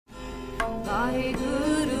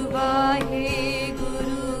ਵਾਹਿਗੁਰੂ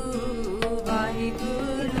ਵਾਹਿਗੁਰੂ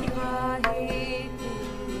ਵਾਹਿਗੁਰੂ ਵਾਹਿਗੁਰੂ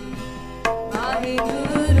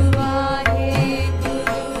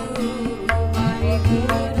ਵਾਹਿਗੁਰੂ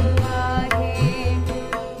ਵਾਹਿਗੁਰੂ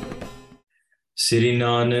ਵਾਹਿਗੁਰੂ। ਸ੍ਰੀ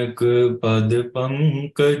ਨਾਨਕ ਪਦ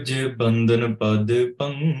ਪੰਕਜ ਬੰਦਨ ਪਦ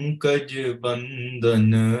ਪੰਕਜ ਬੰਦਨ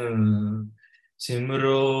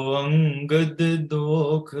ਸਿਮਰੋ ਅੰਗਦ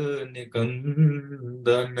ਦੋਖ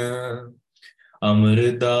ਨਿਕੰਦਨ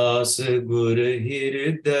ਅਮਰਦਾਸ ਗੁਰ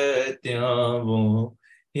ਹਿਰਦੈ ਧਿਆਵੋ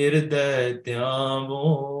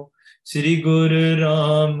ਸ੍ਰੀ ਗੁਰ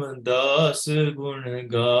ਰਾਮਦਾਸ ਗੁਣ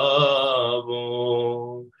ਗਾਵੋ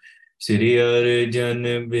ਸ੍ਰੀ ਅਰਜਨ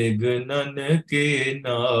ਬਿਗਨਨ ਕੇ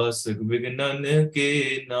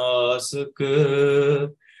ਨਾਸਕ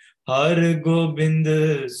ਹਰ ਗੋਬਿੰਦ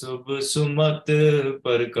ਸੁਭ ਸੁਮਤ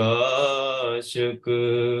ਪ੍ਰਕਾਸ਼ਕ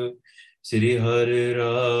ਸ੍ਰੀ ਹਰਿ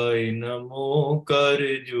ਰਾਇ ਨਮੋ ਕਰ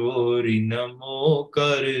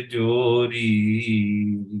ਜੋਰੀ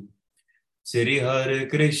ਸ੍ਰੀ ਹਰਿ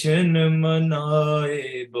ਕ੍ਰਿਸ਼ਨ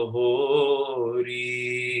ਮਨਾਏ ਬਹੋਰੀ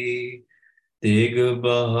ਤੇਗ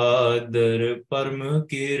ਬਹਾਦਰ ਪਰਮ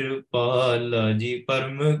ਕਿਰਪਾਲਾ ਜੀ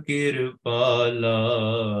ਪਰਮ ਕਿਰਪਾਲਾ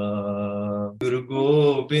ਗੁਰੂ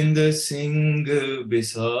ਗੋਬਿੰਦ ਸਿੰਘ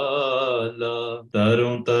ਬਿਸਾਲਾ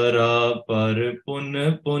ਤਰੋਂ ਤਰਾ ਪਰ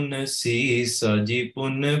ਪੁਨ ਸੀਸਾ ਜੀ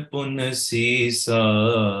ਪੁਨ ਸੀਸਾ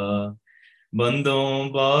ਬੰਦੋਂ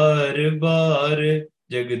ਬਾਰ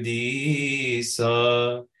ਜਗਦੀਸਾ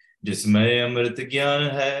ਜਿਸਮੈ ਅੰਮ੍ਰਿਤ ਗਿਆਨ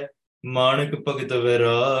ਹੈ ਮਾਣਕ ਭਗਤ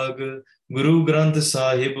ਵੈਰਾਗ ਗੁਰੂ ਗ੍ਰੰਥ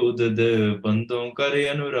ਸਾਹਿਬ ਉਦਦ ਬੰਦੋਂ ਕਰ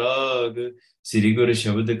ਅਨੁਰਾਗ ਸ੍ਰੀ ਗੁਰ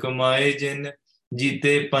ਸ਼ਬਦ ਕਮਾਏ ਜਿਨ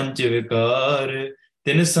ਜੀਤੇ ਪੰਚ ਵਿਕਾਰ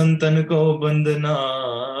ਤਿਨ ਸੰਤਨ ਕੋ ਬੰਦਨਾ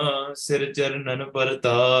ਸਿਰ ਚਰਨਨ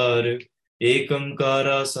ਪਰਤਾਰ ਏਕ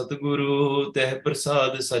ਓੰਕਾਰਾ ਸਤਿਗੁਰੂ ਤਹਿ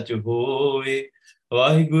ਪ੍ਰਸਾਦ ਸਚ ਹੋਏ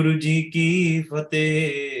ਵਾਹਿਗੁਰੂ ਜੀ ਕੀ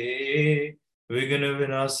ਫਤਿਹ ਵਿਗਨ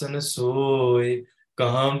ਵਿਨਾਸ਼ਨ ਸੋਏ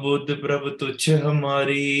कहाँ बुद्ध प्रभ तुच्छ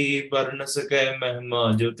हमारी पर न सकै महिमा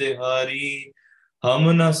जो तिहारी हम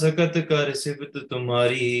न सकत कर सिफत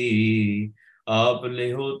तुम्हारी आप ले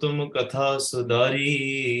हो तुम कथा सुधारी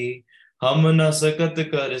हम न सकत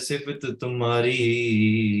कर सिफत तुम्हारी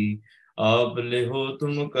आप ले हो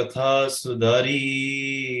तुम कथा सुधारी।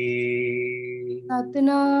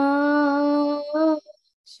 सतनाम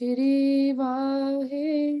श्री वाहे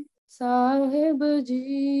साहिब जी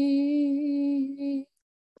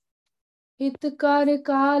हित कर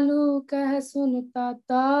कालू कह सुन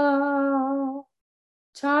ताता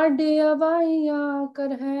छाड़ अवाइया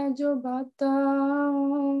कर है जो बाता।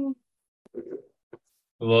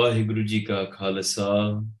 वाहिगुरु जी का खालसा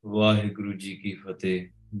वाहिगुरु जी की फतेह।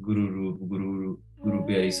 गुरु रूप गुरु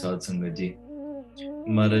प्यारी साध संगत जी,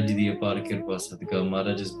 Maharaj ji the apar kirpa sadka,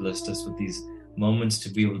 Maharaj has blessed us with these moments to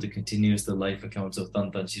be able to continue the life accounts of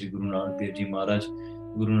Tan Tan Shri Guru Nanak Dev Ji Maharaj.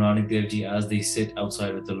 Guru Nanak Dev Ji, as they sit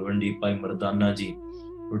outside of Talwandi, Bhai Mardana Ji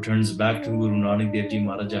returns back to Guru Nanak Dev Ji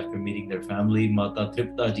Maharaj after meeting their family. Mata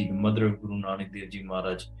Tripta Ji, the mother of Guru Nanak Dev Ji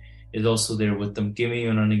Maharaj, is also there with them. Kimi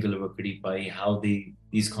Onanigal Vakadi Pai, how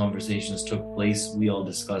these conversations took place, we all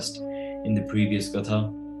discussed in the previous Katha.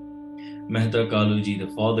 Mehta Kalu Ji, the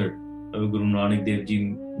father of Guru Nanak Dev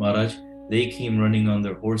Ji Maharaj, they came running on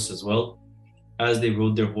their horse as well. As they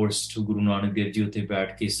rode their horse to Guru Nanak Dev Ji, utte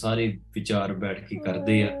baith ke sare vichar baith ke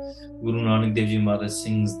karde hai. Guru Nanak Dev Ji Maharaj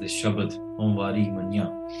sings the Shabad Omwari Manya.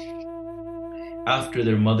 After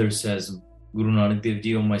their mother says, Guru Nanak Dev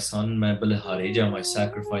Ji, oh my son, main balihare ja, I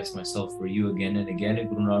sacrifice myself for you again and again. And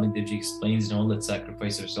Guru Nanak Dev Ji explains, no, let's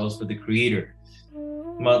sacrifice ourselves for the Creator.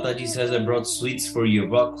 Mataji says, I brought sweets for you, I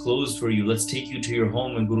brought clothes for you, let's take you to your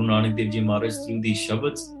home. And Guru Nanak Dev Ji Maharaj, through these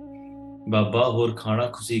Shabads, ਬਾਬਾ ਹੋਰ ਖਾਣਾ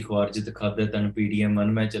ਖੁਸ਼ੀ ਖਵਾਰ ਜਿਤ ਖਾਦਾ ਤਨ ਪੀੜੀਆਂ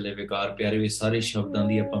ਮਨ ਮੈਂ ਚਲੇ ਵਿਕਾਰ ਪਿਆਰੇ, ਇਹ ਸਾਰੇ ਸ਼ਬਦਾਂ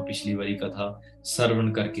ਦੀ ਆਪਾਂ ਪਿਛਲੀ ਵਾਰੀ ਕਥਾ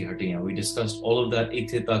ਸਰਵਣ ਕਰਕੇ ਹਟੇ ਹਾਂ। We discussed all of that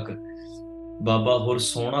ਇੱਥੇ ਤੱਕ। ਬਾਬਾ ਹੋਰ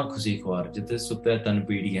ਸੋਹਣਾ ਖੁਸ਼ੀ ਖਵਾਰ ਜਿੱਥੇ ਸੁੱਤਿਆ ਤਨ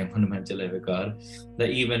ਪੀੜੀਆਂ ਮਨ ਮੈਂ ਚਲੇ ਵਿਕਾਰ, that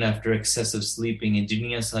even after excessive sleeping and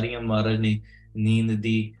ਜਿੰਨੀਆਂ ਸਾਰੀਆਂ ਮਹਾਰਾਜ ਨੇ ਨੀਂਦ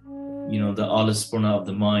ਦੀ, the alaspurna of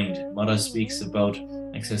the mind, Maharaj speaks about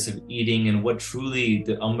excessive eating and what truly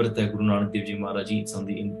the Amrita Guru Nanak Dev Ji Maharaj eats on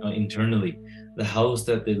the internally, the house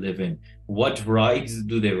that they live in, what rides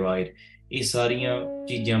do they ride, ਇਹ ਸਾਰੀਆਂ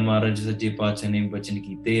ਚੀਜ਼ਾਂ ਮਹਾਰਾਜ ਸੱਚੇ ਪਾਤਸ਼ਾਹ ਨੇ ਬਚਨ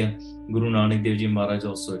ਕੀਤੇ ਆ। Guru Nanak Dev Ji Maharaj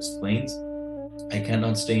also explains, I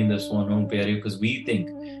cannot stay in this one home ਪਿਆਰੇ, because we think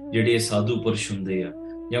ਜਿਹੜੇ ਸਾਧੂ ਪੁਰਸ਼ ਹੁੰਦੇ ਆ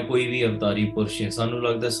ਜਾਂ ਕੋਈ ਵੀ ਅਵਤਾਰੀ ਪੁਰਸ਼ ਹੈ, ਸਾਨੂੰ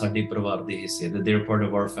ਲੱਗਦਾ ਸਾਡੇ ਪਰਿਵਾਰ ਦੇ ਹਿੱਸੇ, that they're part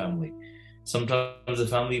of our family. Sometimes the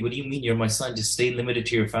family, what do you mean you're my son, just stay limited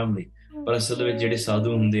to your family. ਪਰ ਅਸਲ ਵਿੱਚ ਜਿਹੜੇ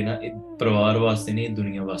ਸਾਧੂ ਹੁੰਦੇ ਨਾ, ਇਹ ਪਰਿਵਾਰ ਵਾਸਤੇ ਨਹੀਂ,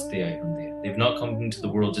 ਦੁਨੀਆ ਵਾਸਤੇ ਆਏ ਹੁੰਦੇ ਆ. They've not come into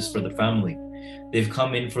the world just for the family. They've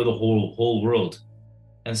come in for the whole world.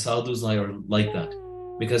 And sadhus are like that.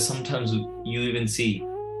 Because sometimes you even see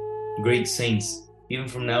great saints, even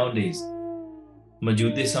from nowadays,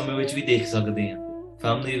 ਮੌਜੂਦੇ ਸਮੇਂ ਵਿੱਚ ਵੀ ਦੇਖ ਸਕਦੇ ਹਾਂ.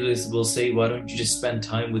 Family will say, why don't you just spend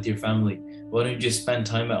time with your family? Why don't you just spend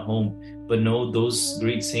time at home? But no, those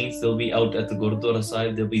great saints, they'll be out at the Gurdwara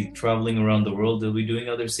side, they'll be traveling around the world, they'll be doing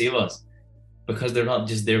other sevas. Because they're not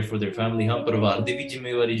just there for their family. ਹਾਂ ਪਰਿਵਾਰ ਦੀ ਵੀ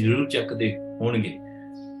ਜ਼ਿੰਮੇਵਾਰੀ ਜ਼ਰੂਰ ਚੱਕਦੇ ਹੋਣਗੇ.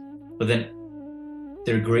 But then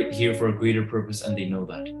they're great here for a greater purpose and they know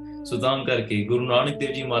that. So ਤਾਂ ਕਰਕੇ Guru Nanak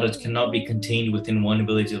Dev Ji Maharaj cannot be contained within one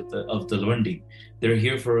village of the Lwandi. They're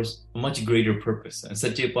here for a much greater purpose. And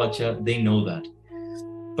Sache Pacha, they know that.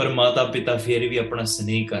 ਪਰ ਮਾਤਾ ਪਿਤਾ ਫਿਰ ਵੀ ਆਪਣਾ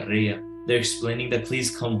ਸਨੇਹ ਕਰ ਰਹੇ ਆ. They're explaining that please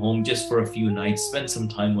come home just for a few nights, spend some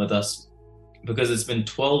time with us. Because it's been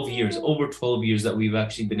 12 years, over 12 years that we've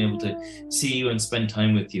actually been able to see you and spend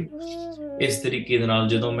time with you. ਇਸ ਤਰੀਕੇ ਦੇ ਨਾਲ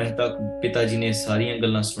ਜਦੋਂ ਮਹਿਤਾ ਪਿਤਾ ਜੀ ਨੇ ਸਾਰੀਆਂ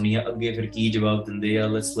ਗੱਲਾਂ ਸੁਣੀਆਂ, ਅੱਗੇ ਫਿਰ ਕੀ ਜਵਾਬ ਦਿੰਦੇ ਆ?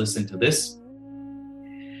 Let's listen to this.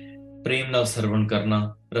 ਪ੍ਰੇਮ ਨਾਲ ਸਰਵਣ ਕਰਨਾ,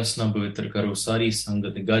 ਰਸਨਾ ਪਵਿੱਤਰ ਕਰੋ, ਸਾਰੀ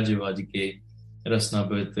ਸੰਗਤ ਗੱਜ ਵੱਜ ਕੇ ਰਸਨਾ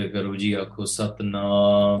ਪਵਿੱਤਰ ਕਰੋ ਜੀ, ਆਖੋ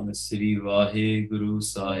ਸਤਨਾਮ ਸ੍ਰੀ ਵਾਹਿਗੁਰੂ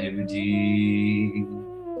ਸਾਹਿਬ ਜੀ।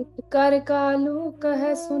 ਕਰ ਕਾਲੂ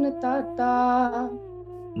ਕਹੈ ਸੁਨ ਤਾਤਾ।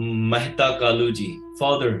 Mehta Kalu ji,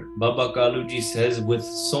 Father Baba Kalu ji says with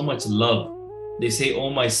so much love, they say, oh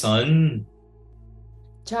my son,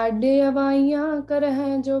 ਛਾੜੇ ਹਵਾਈਆਂ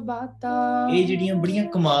ਕਰਹਿ ਜੋ ਬਾਤਾਂ। ਇਹ ਜਿਹੜੀਆਂ ਬੜੀਆਂ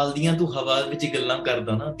ਕਮਾਲ ਦੀਆਂ ਤੂੰ ਹਵਾ ਵਿੱਚ ਗੱਲਾਂ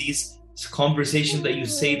ਕਰਦਾ ਨਾ, these conversations that you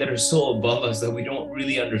say that are so above us that we don't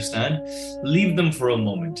really understand, leave them for a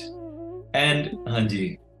moment. And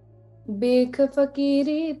ਹਾਂਜੀ ਵੇਖ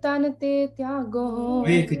ਫਕੀਰੀ ਤਨ ਤੇ ਤਿਆਗੋ।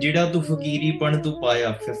 ਵੇਖ ਜਿਹੜਾ ਤੂੰ ਫਕੀਰੀਪਣ ਤੂੰ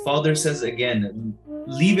ਪਾਇਆ, Father says again,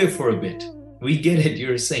 leave it for a bit. We get it,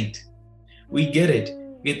 you're a saint. We get it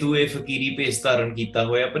ਕਿ ਤੂੰ ਇਹ ਫਕੀਰੀ ਭੇਸ ਧਾਰਨ ਕੀਤਾ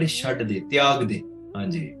ਹੋਇਆ, ਪਰ ਇਹ ਛੱਡ ਦੇ, ਤਿਆਗ ਦੇ।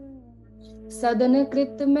 ਹਾਂਜੀ ਸਦਨ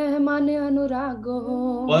ਕ੍ਰਿਤ ਮਹਿਮਾਨ ਅਨੁਰਾਗੋ।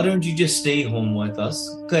 Why don't you just stay home with us?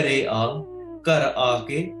 ਘਰੇ ਆ, ਘਰ ਆ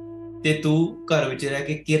ਕੇ ਤੇ ਤੂੰ ਘਰ ਵਿੱਚ ਰਹਿ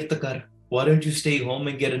ਕੇ ਕਿਰਤ ਕਰ। Why don't you stay home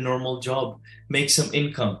and get a normal job, make some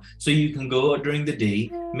income, so you can go out during the day,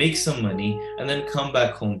 make some money, and then come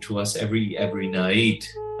back home to us every night.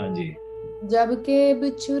 ਹਾਂਜੀ ਜਬ ਕੇ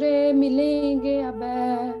ਵਿਛੁਰੇ ਮਿਲेंगे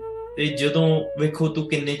ਅਬੈ। ਤੇ ਜਦੋਂ ਵੇਖੋ ਤੂੰ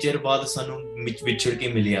ਕਿੰਨੇ ਚਿਰ ਬਾਅਦ ਸਾਨੂੰ ਵਿਛੜ ਕੇ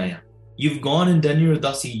ਮਿਲਿਆ ਆ। You've gone and done your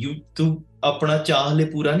dasi. ਤੂੰ ਆਪਣਾ ਚਾਹ ਹਲੇ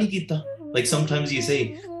ਪੂਰਾ ਨਹੀਂ ਕੀਤਾ। Like sometimes you say,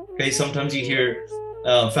 okay, sometimes you hear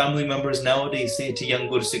family members nowadays say to young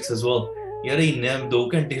Gursikhs as well, ਯਾਰ ਇੰਨੇ 2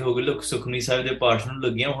 ਘੰਟੇ ਹੋ ਗਏ ਲੋਕ ਸੁਖਮਨੀ ਸਾਹਿਬ ਦੇ ਪਾਠ ਨੂੰ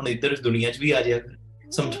ਲੱਗਿਆ, ਹੁਣ ਇੱਧਰ ਦੁਨੀਆ 'ਚ ਵੀ ਆ ਜਾਇਆ ਕਰ।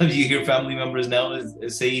 Sometimes you hear family members now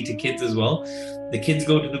say to kids as well. The kids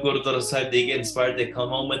go to the Gurdwara Sahib, they get inspired, they come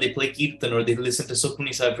home and they play Kirtan or they listen to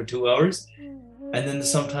Sukhmani Sahib for 2 hours. And then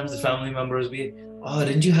sometimes the family members be, oh,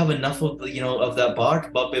 didn't you have enough of of that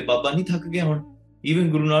part? Baba nahi thak gaya hun.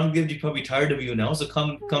 Even Guru Nanak Dev Ji probably tired of you now, so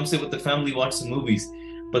come sit with the family, watch some movies.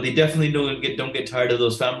 But they definitely don't get tired of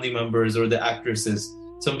those family members or the actresses.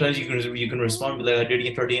 Sometimes you can respond with like, "Did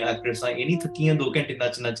you try to actress? I any thakiyan 2 ਘੰਟੇ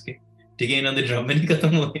ਨੱਚ ਕੇ ਠੀਕ ਹੈ, ਇਹਨਾਂ ਦੇ ਡਰਾਮੇ ਨਹੀਂ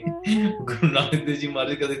ਖਤਮ ਹੋਏ। ਗੁਰੂ ਨਾਨਕ ਦੇਵ ਜੀ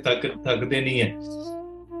ਮਹਾਰਾਜ ਕਦੇ ਥੱਕਦੇ ਨਹੀਂ ਹੈ।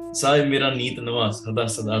 ਸਾਹਿਬ ਮੇਰਾ ਨੀਤ ਨਵਾਂ ਸਦਾ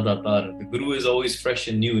ਸਦਾ ਦਾ ਤਾਰ। The Guru is always fresh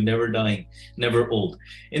and new, never dying, never old.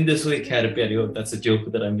 In this way, Khyar Pyareo, that's a joke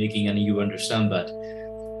that I'm making and you understand that.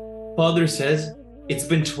 Father says, it's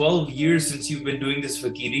been 12 years since you've been doing this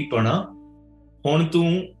fakiri pana. ਹੁਣ ਤੂੰ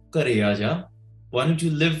ਘਰੇ ਆ ਜਾ। Why don't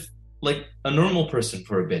you live like a normal person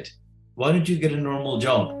for a bit? Why don't you get a normal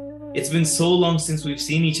job? It's been so long since we've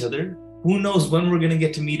seen each other. Who knows when we're going to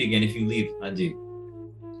get to meet again if you leave, Hanji.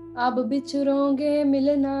 अब बिछड़ोगे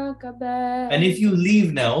मिलना कबे। And if you leave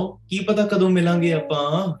now, ਕੀ ਪਤਾ ਕਦੋਂ ਮਿਲਾਂਗੇ ਆਪਾਂ।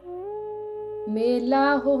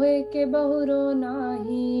 ਮੇਲਾ ਹੋਏ ਕਿ ਬਹੁਰੋ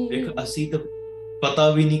ਨਹੀਂ। ਦੇਖ ਅਸੀਂ ਤਾਂ ਪਤਾ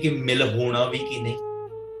ਵੀ ਨਹੀਂ ਕਿ ਮਿਲ ਹੋਣਾ ਵੀ ਕਿ ਨਹੀਂ,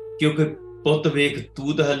 ਕਿਉਂਕਿ ਪੁੱਤ ਵੇਖ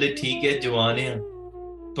ਤੂੰ ਤਾਂ ਹਲੇ ਠੀਕ ਹੈ, ਜਵਾਨ ਆ,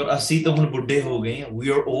 ਪਰ ਅਸੀਂ ਤਾਂ ਹੁਣ ਬੁੱਢੇ ਹੋ ਗਏ ਆ।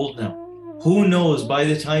 We are old now. Who knows by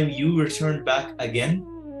the time you return back again,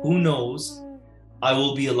 who knows I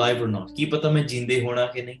will be alive or not? ਕੀ ਪਤਾ ਮੈਂ ਜਿੰਦੇ ਹੋਣਾ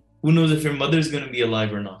ਕਿ ਨਹੀਂ। Who knows if your mother is going to be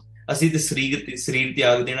alive or not? ਅਸੀਂ ਤੇ ਸਰੀਰ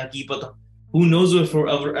ਤਿਆਗ ਦੇਣਾ, ਕੀ ਪਤਾ। Who knows if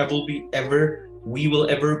we will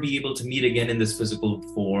ever be able to meet again in this physical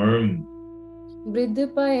form? ਬ੍ਰਿਧ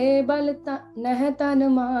ਪਏ ਬਲ ਨਹਿ ਤਨ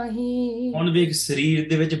ਮਾਹੀ। ਹੁਣ ਵੇਖ ਸਰੀਰ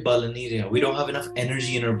ਦੇ ਵਿੱਚ ਬਲ ਨਹੀਂ ਰਿਹਾ। We don't have enough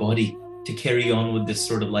energy in our body to carry on with this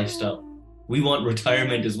sort of lifestyle. We want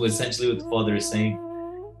retirement is essentially what the Father is saying.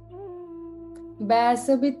 ਬੈਸ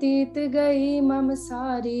ਬਤੀਤ ਗਈ ਮਮ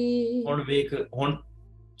ਸਾਰੀ। ਹੁਣ ਵੇਖ ਹੁਣ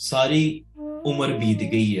ਸਾਰੀ ਉਮਰ ਬੀਤ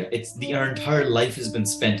ਗਈ ਹੈ। It's our entire life has been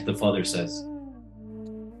spent, the Father says.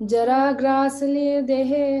 ਜਰਾ ਗ੍ਰਾਸ ਲਿਏ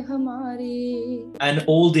ਦੇਹ ਹਮਾਰੀ। And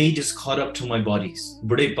old age is caught up to my bodies.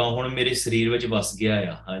 ਬੁਢੇਪਾ ਹੁਣ ਮੇਰੇ ਸਰੀਰ ਵਿੱਚ ਵਸ ਗਿਆ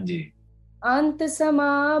ਆ। ਹਾਂਜੀ ਅੰਤ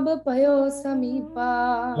ਸਮਾਬ ਭਇਓ ਸਮੀਪਾ।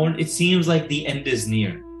 ਹੁਣ it seems like the end is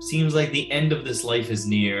near. seems like the end of this life is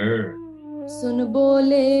near. सुन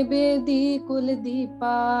बोले Bedi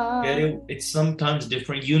कुलदीपा. It's sometimes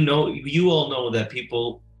different. You all know that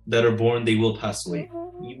people that are born, they will pass away.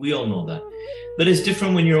 We all know that. But it's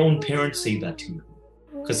different when your own parents say that to you.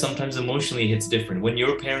 Because sometimes emotionally it's different. When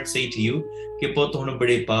your parents say to you, कि पुत्त हुण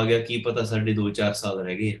बड़े पा गया, की पता साढ़े 2-4 साल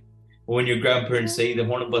रह गए. Or when your grandparents say the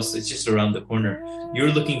horn bus is just around the corner.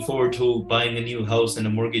 You're looking forward to buying a new house and a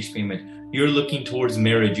mortgage payment. You're looking towards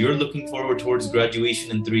marriage. You're looking forward towards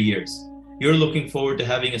graduation in 3 years. You're looking forward to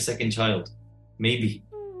having a second child. Maybe.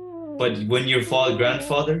 But when your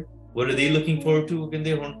grandfather, what are they looking forward to?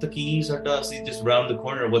 Just round the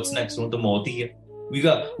corner. What's next?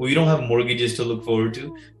 We don't have mortgages to look forward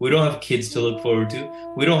to. We don't have kids to look forward to.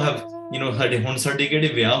 We don't have, your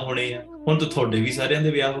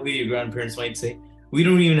grandparents might say. We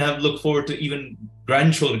don't even have look forward to even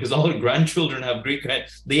grandchildren, because all grandchildren have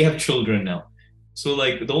they have children now. So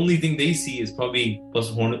like the only thing they see is probably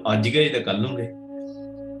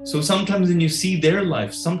so sometimes when you see their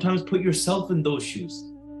life, sometimes put yourself in those shoes.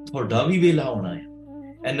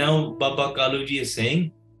 And now Baba Kalu ji is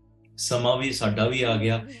saying, Samavi Sadavi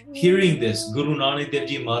Agya, hearing this, Guru Nanak Dev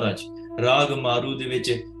Ji Maharaj, Rag Maru de vich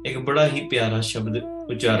ek bada hi pyara shabd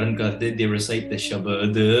ucharan karte, they recite the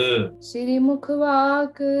shabad. Shri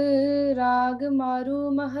Mukhwak Rag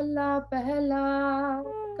Maru Mahalla Pehla,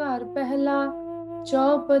 Kar Pehla,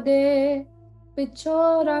 Chaup De, पिछो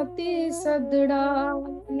राती सदड़ा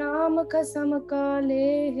नाम कसम का ले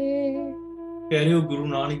है. प्यारे गुरु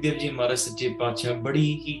नानक देव जी महाराज सच्चे पातशाह बड़ी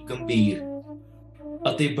ही गंभीर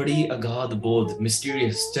ਅਤੇ ਬੜੀ ਅਗਾਧ ਬੋਧ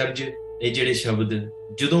ਮਿਸਟੀਰੀਅਸ ਚਰਜ ਇਹ ਜਿਹੜੇ ਸ਼ਬਦ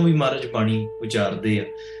ਜਦੋਂ ਵੀ ਮਹਾਰਾਜ ਬਾਣੀ ਉਚਾਰਦੇ ਆ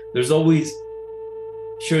there's always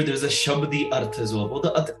there's a ਸ਼ਬਦੀ ਅਰਥ as well. ਉਹਦਾ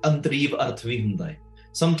ਅੰਤਰੀਵ ਅਰਥ ਵੀ ਹੁੰਦਾ ਹੈ.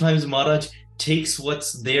 Sometimes Maharaj takes what's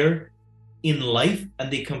there in life and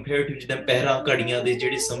they compare to ਜਿੱਦਾਂ ਪਹਿਰਾਂ ਘੜੀਆਂ ਦੇ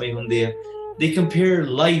ਜਿਹੜੇ ਸਮੇਂ ਹੁੰਦੇ ਆ. They compare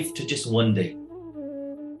life to just one day.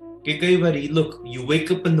 Look, you wake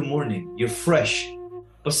up in the morning, you're fresh.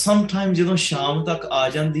 But sometimes, sham tak aa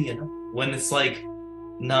jandi hai na, when it's like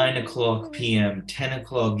 9 o'clock p.m., 10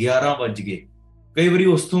 o'clock, 11 baj gaye. Kai bari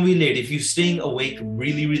us to bhi late. If you're staying awake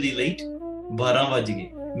really, really late, 12 baj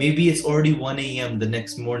gaye. Maybe it's already 1 a.m. the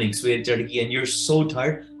next morning, swear chad gayi, and you're so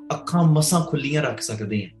tired, akkhan masa khulliyan rakh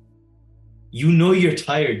sakde hain. You know you're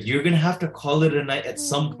tired. You're going to have to call it a night at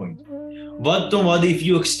some point. ਵੱਧ ਤੋਂ ਵੱਧ if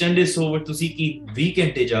you extend it over ਤੁਸੀਂ ਕੀ 20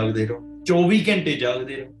 ਘੰਟੇ ਜਾਗਦੇ ਰਹੋ 24 ਘੰਟੇ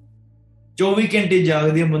ਜਾਗਦੇ ਰਹੋ 24 ਘੰਟੇ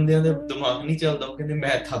ਜਾਗਦੇ ਬੰਦਿਆਂ ਦਾ ਦਿਮਾਗ ਨਹੀਂ ਚੱਲਦਾ ਉਹ ਕਹਿੰਦੇ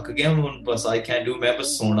ਮੈਂ ਥੱਕ ਗਿਆ ਹੁਣ ਬਸ I can't do ਮੈਂ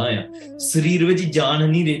ਬਸ ਸੋਣਾ ਆ ਸਰੀਰ ਵਿੱਚ ਜਾਨ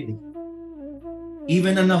ਨਹੀਂ ਰਹਿੰਦੀ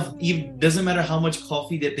even enough it doesn't matter how much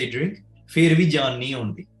coffee that they drink ਫਿਰ ਵੀ ਜਾਨ ਨਹੀਂ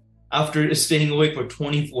ਆਉਂਦੀ after staying awake for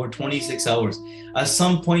 24-26 hours at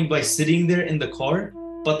some point by sitting there in the car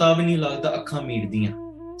ਪਤਾ ਵੀ ਨਹੀਂ ਲੱਗਦਾ ਅੱਖਾਂ ਮੀਟਦੀਆਂ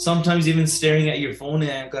sometimes even staring at your phone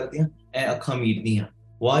ਐ ਕਰਦੀਆਂ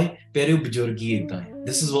Why?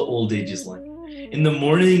 This is what old age is like. In the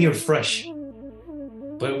morning, you're fresh.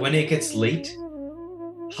 But when it gets late,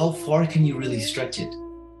 how far can you really stretch it?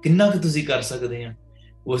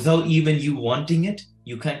 Without even you wanting it,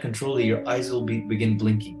 you can't control it. Your eyes will begin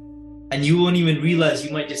blinking. And you won't even realize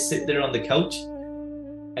you might just sit there on the couch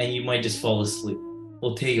and you might just fall asleep.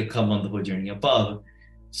 We'll take a come on the journey.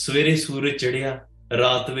 Swere suraj chadiya.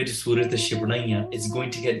 It's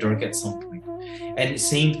going to get dark at some point. And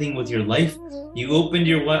same thing with your life. You opened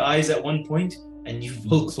your eyes at one point and you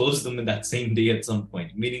will close them in that same day at some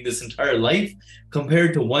point. Meaning this entire life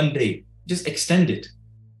compared to one day. Just extend it.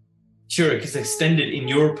 Sure, it's extended in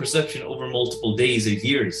your perception over multiple days or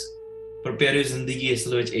years. But pyare zindagi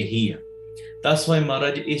asal vich ehi hai. That's why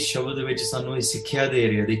Maharaj is shabad vich sanu is sikhya de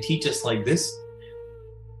rahe. They teach us like this.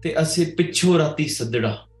 Te ase pichho rati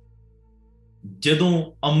sadda. ਜਦੋਂ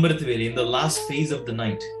ਅੰਮ੍ਰਿਤ ਵੇਲੇ in the last phase of the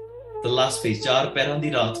night the last phase 4 ਪਹਿਰਾਂ ਦੀ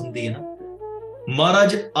ਰਾਤ ਹੁੰਦੀ ਹੈ ਨਾ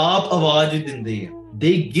ਮਹਾਰਾਜ ਆਪ ਆਵਾਜ਼ ਦਿੰਦੇ ਆ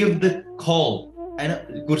they give the call and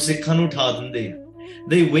ਗੁਰਸਿੱਖਾਂ ਨੂੰ ਉਠਾ ਦਿੰਦੇ ਆ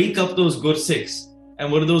they wake up those ਗੁਰਸਿੱਖs and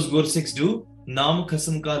what do those ਗੁਰਸਿੱਖs do ਨਾਮ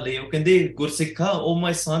ਕਸਮ ਕਾ ਲੈ ਉਹ ਕਹਿੰਦੇ ਗੁਰਸਿੱਖਾ oh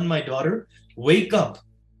my son my daughter wake up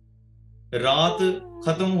ਰਾਤ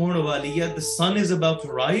ਖਤਮ ਹੋਣ ਵਾਲੀ ਹੈ the sun is about to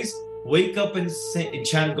rise wake up and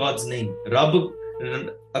chant God's name ਰੱਬ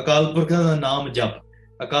Akal Purkh da naam jap.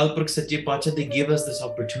 Akal Purkh Sache Pacha, they give us this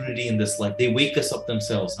opportunity in this life. They wake us up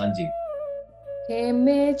themselves, Hanji.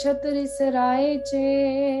 Kheme chhatri sarai che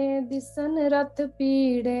disan rath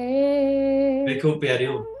peede. Dekho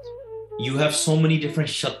pyareo, you have so many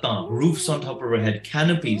different shatan, roofs on top of our head,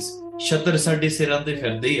 canopies. Shatar sade siran te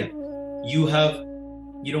firde ya. You have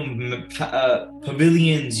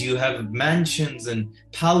pavilions, you have mansions and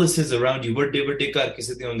palaces around you.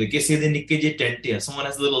 Someone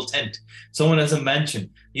has a little tent, someone has a mansion,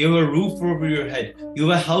 you have a roof over your head, you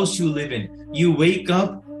have a house you live in, you wake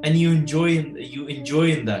up and you enjoy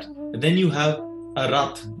in that. And then you have a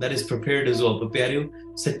rath that is prepared as well. But pyareo,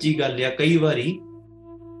 sachi gall ya kai wari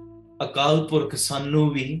akal purkh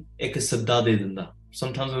sanu vi ek sadda de dinda.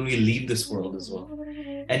 Sometimes when we leave this world as well.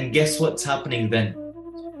 And guess what's happening then?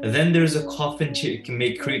 Then there's a coffin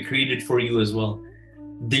created for you as well.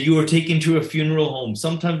 You are taken to a funeral home.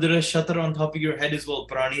 Sometimes there is shutter on top of your head as well.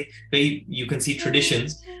 Prani, you can see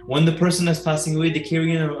traditions. When the person is passing away, they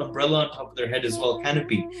carry an umbrella on top of their head as well,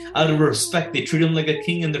 canopy. Out of respect, they treat him like a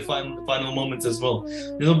king in their final moments as well.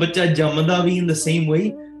 Bacha jamada bhi in the same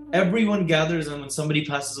way. Everyone gathers, and when somebody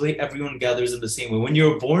passes away, everyone gathers in the same way. When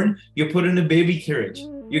you're born, you're put in a baby carriage.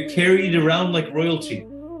 You're carried around like royalty.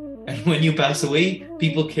 And when you pass away,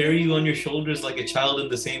 people carry you on your shoulders like a child in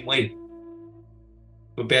the same way.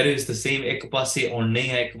 But better is the same. Ek paase aune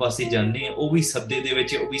hai, ek paase janne hai. Oh bhi sabde de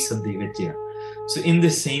vich hai, oh bhi sabde vich hai. So in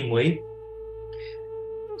the same way,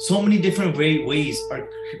 so many different ways are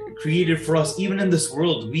created for us. Even in this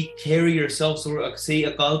world, we carry ourselves. Or say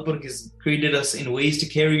Akal Purkh has created us in ways to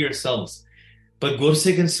carry ourselves. But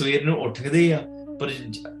Gursik and Swer nu uthde ya. But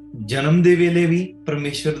janam de vele bhi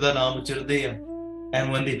Parmeshwar da naam ucharde ya. And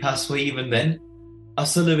when they pass away, even then,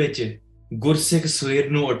 asal vich Gursik Swer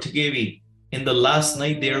nu uthke bhi. In the last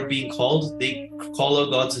night, they are being called. They call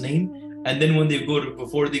out God's name, and then when they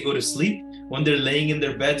before they go to sleep, when they're laying in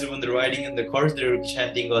their beds or when they're riding in the cars, they're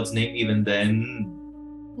chanting God's name. Even then,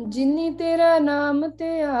 जिन्नी तेरा नाम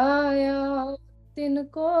ते आया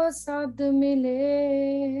तिनको साध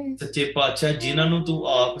मिले. Sache Pacha, जिन्हां नू तू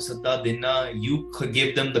आप सदा देना, you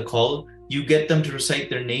give them the call. You get them to recite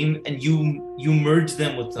their name, and you merge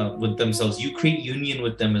them with themselves. You create union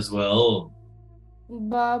with them as well.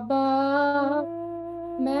 Baba,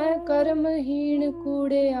 मैं कर्महीन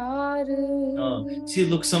कूड़ेयार. See,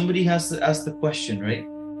 look, somebody has to ask the question, right?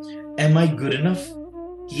 Am I good enough?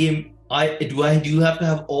 Do you have to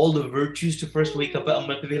have all the virtues to first wake up at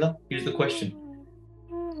Amrit Vela? Here's the question.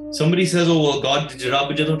 Somebody says, oh, well, God,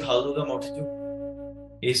 Rab jadon uthal duga main uth jaungi.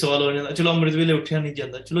 ਇਹ ਸਵਾਲ ਹੋ ਜਾਂਦਾ ਚਲੋ ਅੰਮ੍ਰਿਤ ਵੇਲੇ ਉੱਠਿਆ ਨਹੀਂ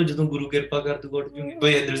ਜਾਂਦਾ ਚਲੋ ਜਦੋਂ ਗੁਰੂ ਕਿਰਪਾ ਕਰ ਦੂਗਾ ਉੱਠ ਜੂਗੀ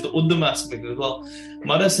but there's the uddam aspect as well.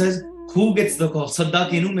 Maharaj says who gets the call? ਸੱਦਾ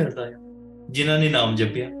ਕਿਹਨੂੰ ਮਿਲਦਾ ਹੈ ਜਿਨ੍ਹਾਂ ਨੇ ਨਾਮ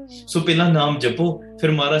ਜਪਿਆ. ਸੋ ਪਹਿਲਾਂ ਨਾਮ ਜਪੋ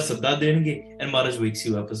ਫਿਰ ਮਹਾਰਾਜ ਸੱਦਾ ਦੇਣਗੇ and Maharaj wakes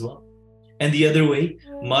you up as well. And the other way,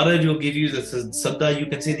 Maharaj will give you the sadda, you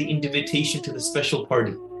can say the invitation to the special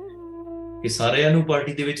party. ਕਿ ਸਾਰਿਆਂ ਨੂੰ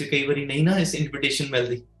ਪਾਰਟੀ ਦੇ ਵਿੱਚ ਕਈ ਵਾਰੀ ਨਹੀਂ ਨਾ ਇਸ ਇਨਵੀਟੇਸ਼ਨ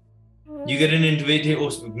ਮਿਲਦੀ. You get an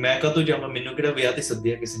invitation, ਮੈਂ ਕਦੋਂ ਜਾਵਾਂ ਮੈਨੂੰ ਕਿਹੜਾ ਵਿਆਹ ਤੇ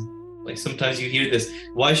ਸੱਦਿਆ ਕਿਸੇ ਨੇ. Like sometimes you hear this,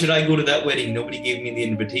 why should I go to that wedding? Nobody gave me the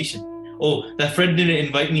invitation. Oh, that friend didn't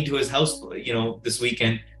invite me to his house, this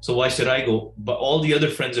weekend, so why should I go? But all the other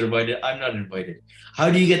friends are invited, I'm not invited. How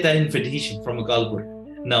do you get that invitation from Akal Purkh?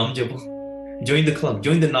 Naam japo. Join the club,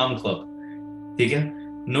 join the Naam club.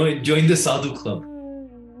 No, join the Sadhu club.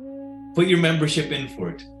 Put your membership in for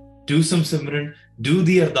it. Do some Simran, do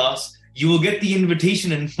the Ardas. You will get the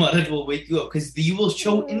invitation and Maharaj will wake you up because you will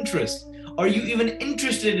show interest. Are you even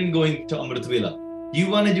interested in going to Amrit Vela? Do you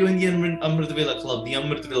want to join the Amrit Vela club, the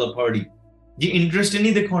Amrit Vela party? Do you interest in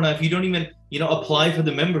the corner? If you don't even, apply for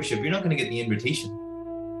the membership, you're not going to get the invitation.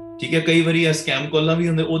 ठीक है कई बारी scam कॉल्ला भी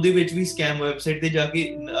ਹੁੰਦੇ ਉਹਦੇ ਵਿੱਚ ਵੀ scam website ਤੇ ਜਾ ਕੇ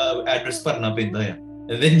address ਭਰਨਾ ਪੈਂਦਾ ਹੈ.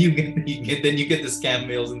 And then you get the scam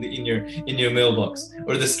mails in your mailbox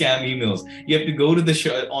or the scam emails. You have to go to the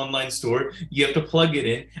online store. You have to plug it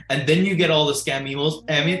in, and then you get all the scam emails.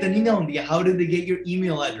 How did they get your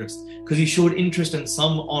email address? Because you showed interest in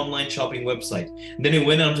some online shopping website. Then it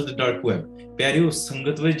went onto the dark web. प्यारे उस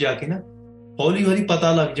संगत में जाके ना हौली हौली पता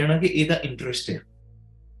लग जाना कि ਇਹਦਾ interest है.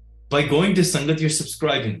 By going to sangat, you're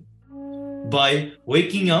subscribing. By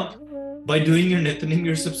waking up, by doing your nithanim,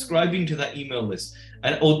 you're subscribing to that email list.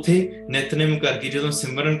 And ਉੱਥੇ nithanim ਕਰਕੇ ਜਦੋਂ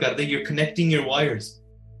ਸਿਮਰਨ ਕਰਦੇ, you're connecting your wires.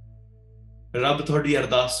 ਰੱਬ ਤੁਹਾਡੀ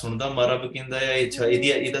ਅਰਦਾਸ ਸੁਣਦਾ, ਮਹਾਰਾਜ ਕਹਿੰਦਾ ਹੈ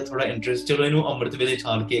ਇਹਦਾ ਥੋੜਾ ਇੰਟਰਸਟ, ਚਲੋ ਇਹਨੂੰ ਅੰਮ੍ਰਿਤ ਵੇਲੇ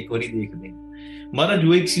ਛਾਲ ਕੇ ਇੱਕ ਵਾਰੀ ਦੇਖਦੇ ਹਾਂ. Maharaj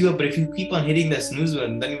wakes you up, but if you keep on hitting that snooze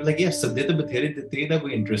button, then you're like, yes, sadde to bathere ਦਿੱਤੇ, ਇਹਦਾ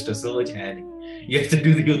ਕੋਈ interest ਅਸਲ ਵਿੱਚ ਹੈ ਨਹੀਂ. You have to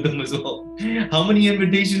do the uddam as well. How many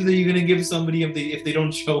invitations are you going to give somebody if they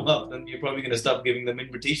don't show up? Then you're probably going to stop giving them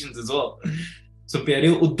invitations as well. So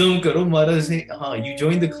pyareo, uddam karo. Maharaj say, you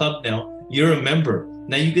join the club now. You're a member.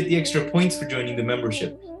 Now you get the extra points for joining the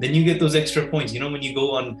membership. Then you get those extra points. When you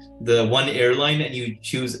go on the one airline and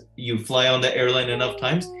you fly on that airline enough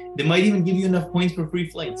times, they might even give you enough points for free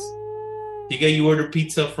flights. You order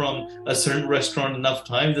pizza from a certain restaurant enough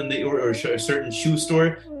times, and they order a certain shoe store.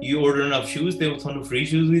 You order enough shoes, they will thonu free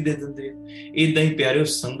shoes ਵੀ ਦੇ ਦਿੰਦੇ. ਇਦਾਂ ਹੀ ਪਿਆਰਿਓ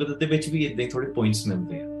ਸੰਗਤ ਦੇ ਵਿੱਚ ਵੀ ਇਦਾਂ ਹੀ ਥੋੜੇ points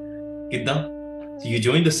ਮਿਲਦੇ ਆ. ਕਿਦਾਂ So you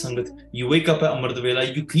join the Sangat, you wake up at Amrit Vela,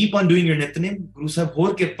 you keep on doing your Nitnem, Guru Sahib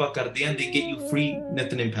hor kirpa karde and they get you free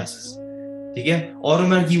Nitnem passes. Okay?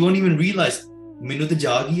 Automatically, you won't even realize, minu to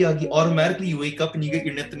jaagi aagi. Automatically, you wake up and you get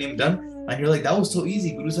your Nitnem done, and you're like, that was so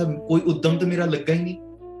easy. Guru Sahib, koi uddam to mera lagga hi nahi.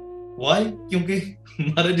 Why? Kyunki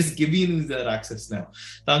Maharaj is giving you that access now.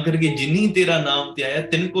 ਤਾਂ ਕਰਕੇ ਜਿੰਨੀ ਤੇਰਾ ਨਾਮ ਤੇ ਆਇਆ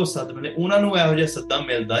ਤਿੰਨ ਕੋ ਸੱਤ ਮਿਲੇ ਉਹਨਾਂ ਨੂੰ ਇਹੋ ਜਿਹਾ ਸੱਦਾ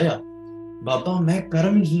ਮਿਲਦਾ ਆ ਬਾਬਾ ਮੈਂ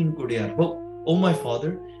ਕਰਮਹੀਨ ਕੁੜਿਆ ਓ ਮਾਈ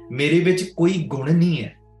ਫਾਦਰ ਮੇਰੇ ਵਿੱਚ ਕੋਈ ਗੁਣ ਨਹੀਂ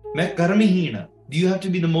ਹੈ ਮੈਂ ਕਰਮਹੀਨ ਹਾਂ do you have to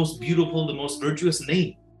be the most beautiful the most virtuous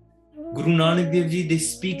ਨਹੀਂ Guru Nanak Dev Ji they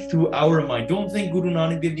speak through our mind don't think Guru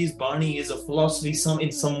Nanak Dev Ji's Bani is a philosophy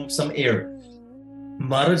some air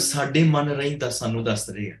Maharaj ਸਾਡੇ ਮਨ ਰਹੀ ਦਾ ਸਾਨੂੰ ਦੱਸ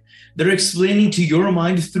ਰਹੇ ਆ they're explaining to your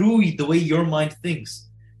mind through the way your mind thinks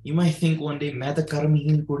you might think one day ਮੈਂ ਤਾਂ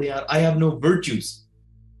ਕਰਮਹੀਨ ਕੁੜਿਆਰ I have no virtues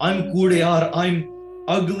I'm ਕੁੜਿਆਰ I'm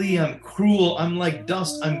ugly I'm cruel I'm like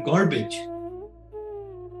dust I'm garbage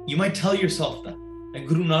you might tell yourself that and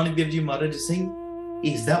Guru Nanak Dev Ji Maharaj is saying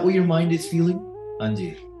is that what your mind is feeling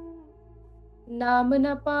ਹਾਂਜੀ ਨਾਮ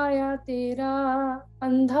ਨ ਪਾਇਆ ਤੇਰਾ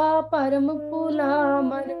ਅੰਧਾ ਪਰਮ ਭੁਲਾ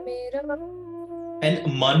ਮਨ ਮੇਰਾ and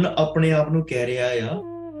ਮਨ ਆਪਣੇ ਆਪ ਨੂੰ ਕਹਿ ਰਿਹਾ ਆ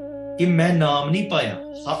ਕਿ ਮੈਂ ਨਾਮ ਨਹੀਂ ਪਾਇਆ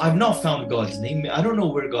I've not found God's name I don't know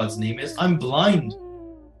where God's name is I'm blind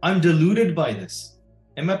I'm deluded by this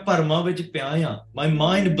and ਮੈਂ ਭਰਮਾਂ ਵਿੱਚ ਪਿਆ ਆ my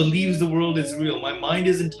mind believes the world is real my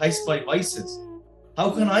mind is enticed by vices how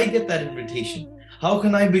can I get that invitation how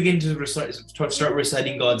can I begin to start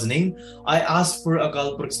reciting God's name I ask for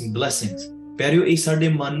Akal Purukh's blessings ਪਿਆਰਿਓ ਇਹ ਸਾਡੇ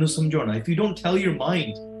ਮਨ ਨੂੰ ਸਮਝਾਉਣਾ if you don't tell your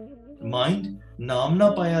mind ਨਾਮ ਨਾ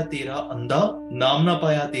ਪਾਇਆ ਤੇਰਾ ਅੰਧਾ ਨਾਮ ਨਾ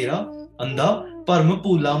ਪਾਇਆ ਤੇਰਾ ਅੰਧਾ ਭਰਮ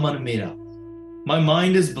ਭੂਲਾ ਮਨ ਮੇਰਾ my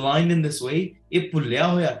mind is blind in this way ਇਹ ਭੁੱਲਿਆ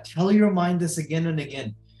ਹੋਇਆ tell your mind this again and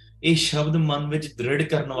again ਇਹ ਸ਼ਬਦ ਮਨ ਵਿੱਚ ਦ੍ਰਿੜ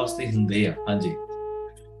ਕਰਨ ਵਾਸਤੇ ਹੁੰਦੇ ਆ ਹਾਂਜੀ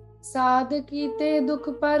ਸਾਧ ਕੀਤੇ ਦੁੱਖ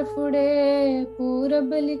ਪਰ ਫੁੜੇ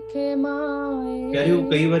ਪੂਰਬ ਲਿਖੇ ਮਾਏ ਪਿਆਰਿਓ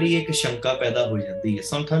ਕਈ ਵਾਰੀ ਇੱਕ ਸ਼ੰਕਾ ਪੈਦਾ ਹੋ ਜਾਂਦੀ ਹੈ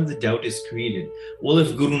sometimes the doubt is created well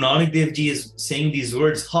if Guru Nanak Dev Ji is saying these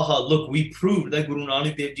words haha look we proved that Guru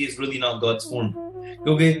Nanak Dev Ji is really not God's form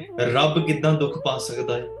ਕਿਉਂਕਿ ਰੱਬ ਕਿੱਦਾਂ ਦੁੱਖ ਪਾ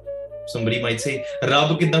ਸਕਦਾ ਹੈ somebody might say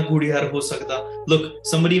ਰੱਬ ਕਿੱਦਾਂ ਕੁੜਿਆਰ ਹੋ ਸਕਦਾ look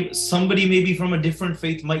somebody maybe from a different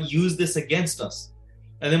faith might use this against us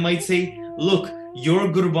and they might say look your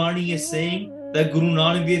Gurbani is saying that Guru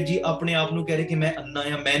Nanak Dev Ji ਆਪਣੇ ਆਪ ਨੂੰ ਕਹਿ ਰਹੇ ਕਿ ਮੈਂ ਅੰਨਾ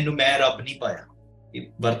ਆ ਮੈਂ ਰੱਬ ਨਹੀਂ ਪਾਇਆ ਇਹ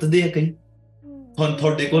ਵਰਤਦੇ ਆ ਕਈ ਹੁਣ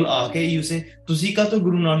ਤੁਹਾਡੇ ਕੋਲ ਆ ਕੇ ਯੂ ਸੇ ਤੁਸੀਂ ਕਾਹਤੋਂ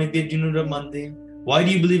ਗੁਰੂ ਨਾਨਕ ਦੇਵ ਜੀ ਨੂੰ ਰੱਬ ਮੰਨਦੇ ਆ why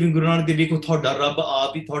do you believe in Guru Nanak Dev Ji ਕੋ ਤੁਹਾਡਾ ਰੱਬ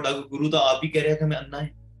ਆਪ ਹੀ ਤੁਹਾਡਾ ਗੁਰੂ ਤਾਂ ਆਪ ਹੀ ਕਹਿ ਰਿਹਾ ਕਿ ਮੈਂ ਅੰਨਾ ਹੈ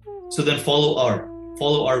so then follow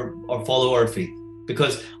our faith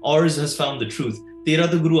because ours has found the truth ਤੇਰਾ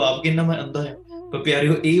ਤਾਂ ਗੁਰੂ ਆਪ ਕਹਿੰਦਾ ਮੈਂ ਅੰਨਾ ਹੈ ਪਰ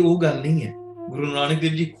ਪਿਆਰਿਓ ਇਹ ਉਹ ਗੱਲ ਨਹੀਂ ਹੈ ਗੁਰੂ ਨਾਨਕ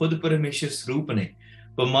ਦੇਵ ਜੀ ਖੁਦ ਪਰਮੇਸ਼ਰ ਸਰੂਪ ਨੇ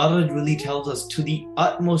But Maharaj really tells us to the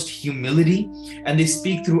utmost humility and they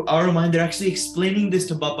speak through our mind. They're actually explaining this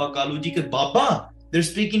to Baba Kalu ji because Baba, they're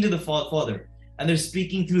speaking to the Father and they're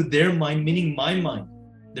speaking through their mind, meaning my mind.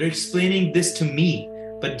 They're explaining this to me.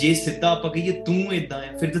 But je siddha aapa kahiye tu idda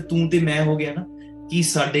hai fir ta tu te main ho gaya na ki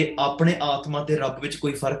sade apne atma te Rabb vich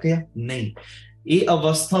koi fark hai nahi ਇਹ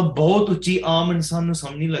ਅਵਸਥਾ ਬਹੁਤ ਉੱਚੀ ਆਮ ਇਨਸਾਨ ਨੂੰ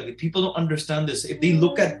ਸਮਝ ਨਹੀਂ ਲੱਗੀ people don't understand this if they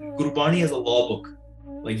look at Gurbani as a law book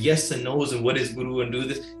like yes and no's and what is guru and do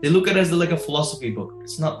this they look at it as like a philosophy book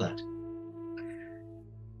it's not that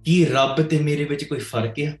ki rabb te mere vich koi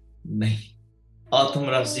fark hai nahi आत्म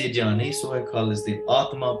रस जे जाने सो है खालिस दे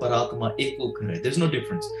आत्मा परात्मा एक ओखर है there's no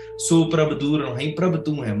difference so प्रभ दूर नहीं प्रभ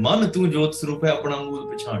तू है मन तू जोत स्वरूप है अपना मूल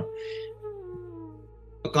पहचान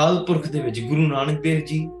अकाल पुरख दे विच गुरु नानक देव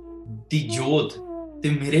जी दी जोत ते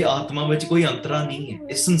मेरे आत्मा विच कोई अंतरा नहीं है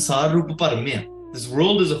इस संसार रूप भरम है this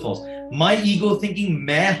world is a false my ego thinking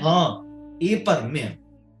मैं हाँ ये भरम है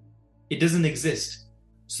it doesn't exist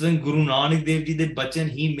so then Guru Nanak Dev Ji de bachan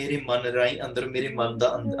hi mere man rai andar mere man da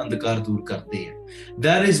andhakar dur karte hain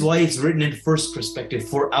that is why it's written in first perspective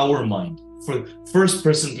for our mind for first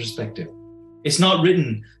person perspective it's not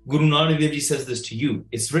written Guru Nanak Dev Ji says this to you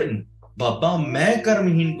it's written baba main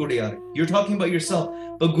karmਹੀਨ ਕੁੜਿਆਰ you're talking about yourself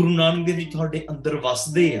but Guru Nanak Dev Ji ਤੁਹਾਡੇ ਅੰਦਰ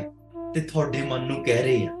ਵਸਦੇ ਆ ਤੇ ਤੁਹਾਡੇ ਮਨ ਨੂੰ ਕਹਿ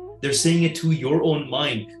ਰਹੇ ਆ they're saying it to your own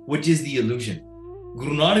mind which is the illusion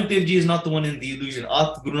Guru Nanak Dev Ji is not the one in the illusion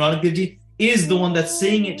Guru Nanak Dev Ji is the one that's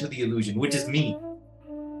saying it to the illusion, which is me.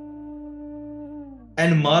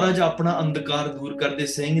 And Maharaj apna andhakar dur karde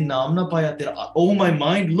saying, naam na paya tera. Oh my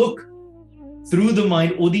mind, look. Through the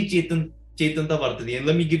mind, odi chetanta vartadi. And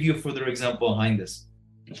let me give you a further example behind this.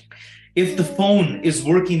 If the phone is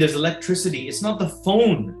working, there's electricity. It's not the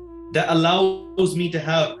phone that allows me to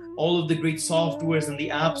have all of the great softwares and the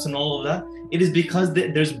apps and all of that. It is because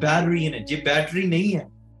there's battery in it. Ye battery nahi hai.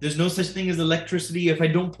 There's no such thing as electricity if I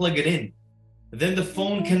don't plug it in. Then the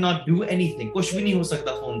phone cannot do anything. Kuch bhi nahi ho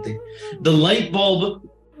sakta phone te. The light bulb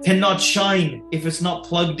cannot shine if it's not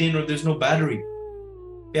plugged in or there's no battery.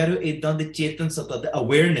 ਪਿਆਰਿਓ ਇਦਾਂ ਦੇ ਚੇਤਨ ਸੱਤਾ, the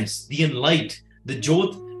awareness, the enlight, the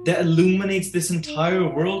jyot that illuminates this entire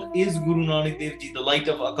world is Guru Nanak Dev Ji, the light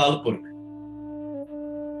of Akal Purkh.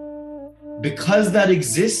 Because that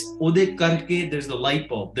exists, ਉਹਦੇ ਕਰਕੇ there's the light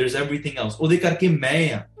bulb, there's everything else. ਉਹਦੇ ਕਰਕੇ ਮੈਂ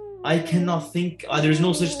ਆ. I cannot think, there's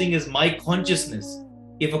no such thing as my consciousness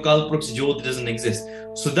if Akal Purkh's jyot doesn't exist.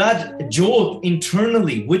 So that jyot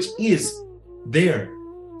internally, which is there,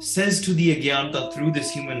 says to the Agyanta through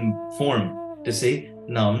this human form to say,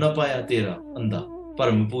 Naam na paya tera anda,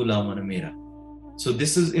 param pula man mera. So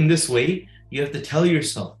this is, in this way, you have to tell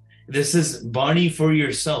yourself, this is Bani for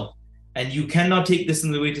yourself. And you cannot take this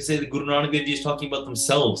in the way to say that Guru Nanak Dev Ji is talking about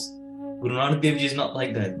themselves. Guru Nanak Dev Ji is not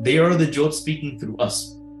like that. They are the Jyot speaking through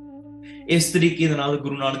us. Is tarike de naal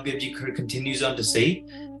Guru Nanak Dev Ji continues on to say,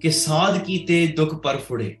 ke saad kite dukh par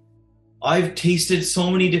fude. I've tasted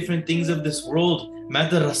so many different things of this world. Main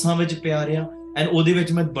ta rasan vich pya riya, and ode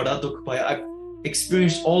vich main bada dukh paya. I've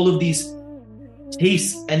experienced all of these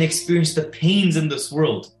tastes and experienced the pains in this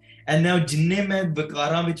world. And now jinne main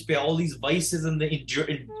vikaran vich paya, all these vices and the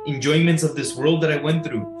enjoyments of this world that I went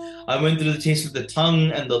through. I went through the taste of the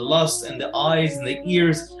tongue and the lust and the eyes and the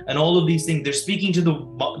ears and all of these things. They're speaking to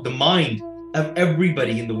the mind of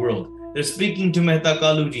everybody in the world. They're speaking to Mehta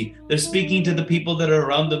Kalu Ji. They're speaking to the people that are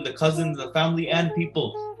around them, the cousins, the family, and people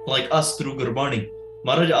like us through Gurbani.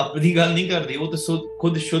 Maharaj apni gal nahi karde, wo to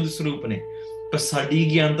khud shuddh swaroop ne, par saadi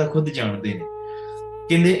gyanta khud jaਣਦੇ ਨੇ.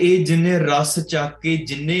 ਕਹਿੰਦੇ ਇਹ ਜਿੰਨੇ ਰਸ ਚੱਕ ਕੇ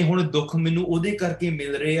ਜਿੰਨੇ ਹੁਣ ਦੁੱਖ ਮੈਨੂੰ ਉਹਦੇ ਕਰਕੇ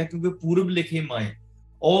ਮਿਲ ਰਹੇ ਆ ਕਿਉਂਕਿ ਪੂਰਬ ਲਿਖੇ ਮਾਏ.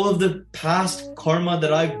 All of the past karma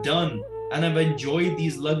that I've done and I've enjoyed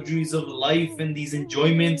these luxuries of life and these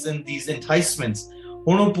enjoyments and these enticements,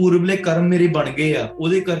 ਹੁਣ ਉਹ ਪੂਰਬਲੇ ਕਰਮ ਮੇਰੇ ਬਣ ਗਏ ਆ,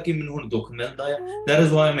 ਉਹਦੇ ਕਰਕੇ ਮੈਨੂੰ ਹੁਣ ਦੁੱਖ ਮਿਲਦਾ ਆ. That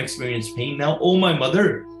is why I'm experiencing pain now. Oh my mother,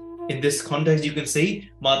 in this context you can say,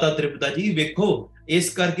 ਮਾਤਾ ਤ੍ਰਿਪਤਾ ਜੀ ਵੇਖੋ ਇਸ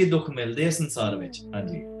ਕਰਕੇ ਦੁੱਖ ਮਿਲਦੇ ਆ ਸੰਸਾਰ ਵਿੱਚ.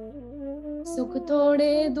 ਹਾਂਜੀ. ਸੁਖ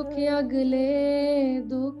ਥੋੜੇ ਦੁਖ ਅਗਲੇ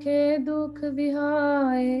ਦੁਖੇ ਦੁਖ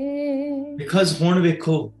ਵਿਹਾਏ. Because ਹੁਣ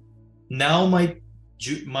ਵੇਖੋ, now my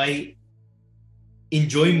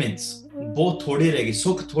enjoyments ਬਹੁਤ ਥੋੜੇ ਰਹਿ ਗਏ,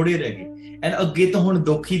 ਸੁਖ ਥੋੜੇ ਰਹਿ ਗਏ, and ਅੱਗੇ ਤਾਂ ਹੁਣ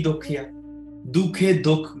ਦੁੱਖ ਹੀ ਦੁੱਖ ਆ. ਦੁਖੇ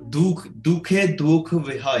ਦੁਖ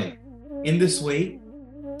ਵਿਹਾਏ. In this way,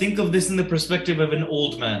 think of this in the perspective of an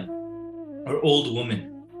old man or old woman.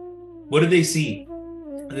 What do they see?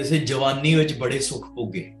 They say ਜਵਾਨੀ ਵਿੱਚ ਬੜੇ ਸੁਖ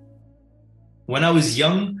ਭੋਗੇ. When I was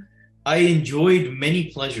young, I enjoyed many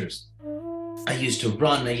pleasures. I used to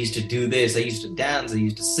run, I used to do this, I used to dance, I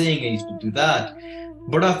used to sing, I used to do that.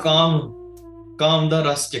 Bada kaam da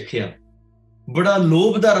ras chakhya. Bada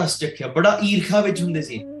lobh da ras chakhya. Bada irkha vich hunde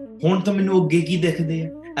si. Hun ta mainu agge ki dikhde hai.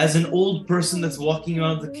 As an old person that's walking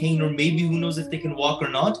around with a cane, or maybe who knows if they can walk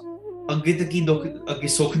or not, agge tak ki agge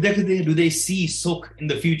sukh dikhde hai. Do they see sukh in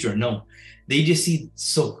the future? No. They just see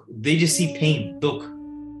sukh. They just see pain, dukh.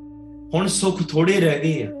 ਹੁਣ ਸੁੱਖ ਥੋੜੇ ਰਹਿ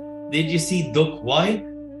ਗਏ ਆ. They just see dukh. Why?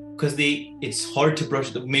 Because it's hard to brush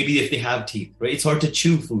them. Maybe if they have teeth, right? It's hard to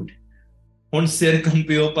chew food. ਹੁਣ ਸਿਰ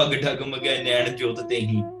ਕੰਪਿਓ ਪੱਗ ਢੱਕ ਮਗਿਆ ਨੈਣ ਜੋਤ ਤੇ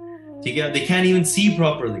ਹੀ. ਠੀਕ ਹੈ? They can't even see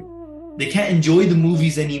properly. They can't enjoy the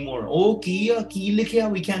movies anymore. Oh, ਕੀ ਲਿਖਿਆ?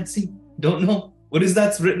 We can't see. Don't know. What is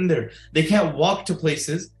that's written there? They can't walk to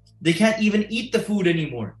places. They can't even eat the food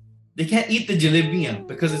anymore. They can't eat the jalebiyan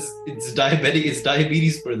because it's diabetic. It's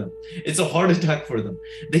diabetes for them. It's a heart attack for them.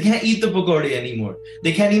 They can't eat the pakode anymore.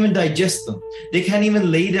 They can't even digest them. They can't even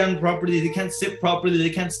lay down properly. They can't sit properly.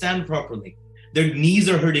 They can't stand properly. Their knees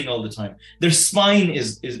are hurting all the time. Their spine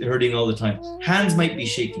is hurting all the time. Hands might be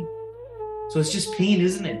shaking. So it's just pain,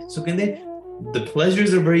 isn't it? So the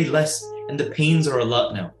pleasures are very less and the pains are a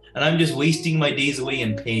lot now. And I'm just wasting my days away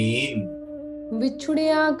in pain.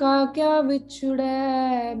 ਵਿਛੜਿਆ ਕਾ ਕਿਆ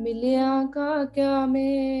ਵਿਛੜੈ ਮਿਲਿਆ ਕਾ ਕਿਆ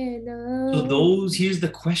ਮੇਲ. So here's the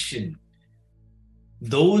question.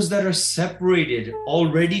 Those that are separated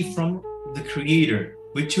already from the Creator,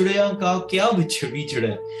 ਵਿਛੜਿਆ ਕਾ ਕਿਆ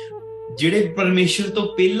ਵਿਛੜੈ, ਜਿਹੜੇ ਪਰਮੇਸ਼ਰ ਤੋਂ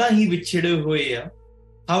ਪਹਿਲਾਂ ਹੀ ਵਿਛੜੇ ਹੋਏ ਆ,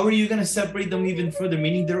 how are you going to separate them even further?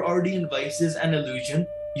 Meaning they're already in vices and illusion.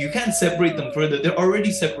 You can't separate them further. They're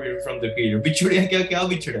already separated from the Creator. ਵਿਛੜਿਆ ਕਿਆ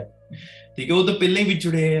ਵਿਛੜੈ. ਠੀਕ ਹੈ? ਉਹ ਤਾਂ ਪਹਿਲਾਂ ਹੀ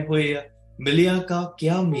ਵਿਛੜੇ ਹੋਏ ਆ. Milya ka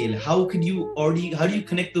kya mel? How do you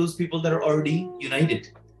connect those people that are already united?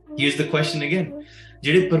 Here's the question again.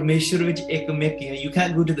 Jede parmeshwar vich ek mek hai, you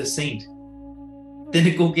can't go to the saint.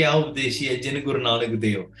 Tinko kya updesh hai jin Guru Nanak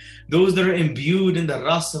Dev. Those that are imbued in the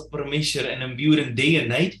ras of parmeshwar and imbued in day and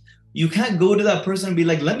night, you can't go to that person and be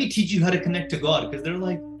like, let me teach you how to connect to God, because they're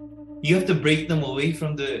like, you have to break them away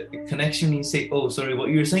from the connection. You say, oh, sorry, what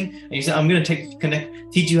you were saying? And you say, I'm going to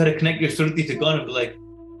teach you how to connect your surti to God, and be like,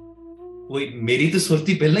 wait, ਮੇਰੀ ਤਾਂ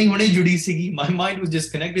ਸੁਰਤੀ ਪਹਿਲਾਂ ਹੀ ਹੁਣੇ ਜੁੜੀ ਸੀਗੀ. My mind was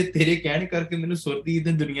just connected. ਤੇਰੇ ਕਹਿਣ ਕਰਕੇ ਮੈਨੂੰ ਸੁਰਤੀ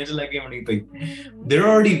ਇਦਾਂ ਦੁਨੀਆ 'ਚ ਲੈ ਕੇ ਆਉਣੀ ਪਈ. They're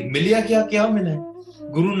already ਮਿਲਿਆ ਕਿਆ ਮਿਲਿਆ.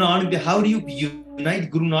 Guru Nanak, how do you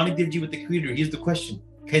unite Guru Nanak Dev Ji with the Creator? Here's the question.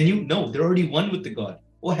 Can you? No, they're already one with the God.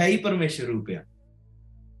 Oh, hai Parameshwar Rupya.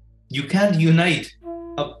 You can't unite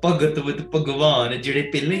a Bhagat with Bhagavan, ਜਿਹੜੇ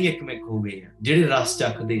ਪਹਿਲਾਂ ਹੀ ਇੱਕਮਿਕ ਹੋ ਗਏ ਆ, ਜਿਹੜੇ ਰਸ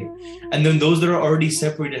ਚੱਖਦੇ ਆ. And then those that are already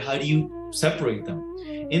separated, how do you separate them?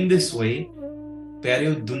 In this way,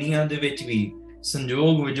 ਪਿਆਰਿਓ, ਦੁਨੀਆ ਦੇ ਵਿੱਚ ਵੀ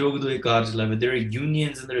ਸੰਜੋਗ ਵਿਜੋਗ ਦੋ ਕਾਰਜ ਲਵੇ. There are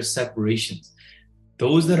unions and there are separations.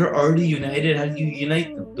 Those that are already united, how do you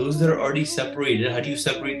unite them? Those that are already separated, how do you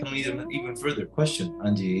separate them even further? Question,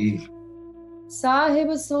 Anji.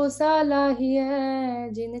 ਸਾਹਿਬ ਸੋ ਸਾਲਾਹੀ ਹੈ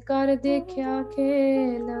ਜਿਨ ਕਰ ਦੇਖਿਆ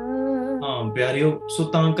ਖੇਲ. ਹਾਂ ਪਿਆਰਿਓ, ਸੋ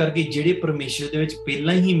ਤਾਂ ਕਰਕੇ ਜਿਹੜੇ ਪਰਮੇਸ਼ਰ ਦੇ ਵਿੱਚ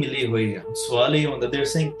ਪਹਿਲਾਂ ਹੀ ਮਿਲੇ ਹੋਏ ਆ, ਸਵਾਲ ਇਹ ਹੁੰਦਾ,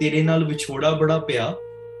 they're saying ਤੇਰੇ ਨਾਲ ਵਿਛੋੜਾ ਬੜਾ ਪਿਆ.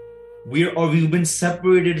 We've been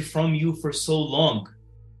separated from you for so long.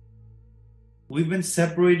 We've been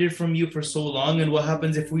separated from you for so long, and what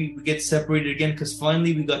happens if we get separated again? Because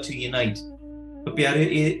finally we got to unite. But ਪਿਆਰਿਓ,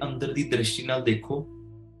 ਇਹ ਅੰਦਰ ਦੀ ਦ੍ਰਿਸ਼ਟੀ ਨਾਲ ਦੇਖੋ.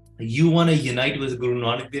 You want to unite with Guru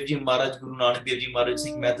Nanak Dev Ji Maharaj. Guru Nanak Dev Ji Maharaj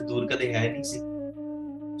saying, मैं तो दूर कदे है नहीं सी.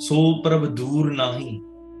 So प्रभ दूर नहीं,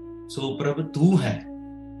 so प्रभ तू है.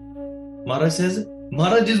 Maharaj says,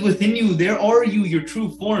 Maharaj is within you. There are you, your true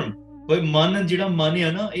form. But man jida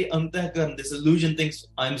manya na, ये अंतःकरण, this illusion thinks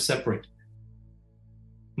I'm separate.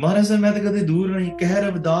 Maharaj says, मैं तो कदे दूर नहीं. कह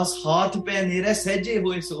रविदास हाथ पे नेरे सहजे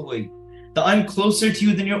होए सो होई. That I'm closer to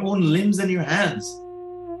you than your own limbs and your hands.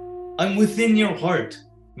 I'm within your heart.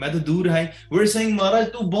 मैं तो दूर है. We're saying, Maharaj,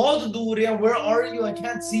 तू बहुत दूर है. Where are you? I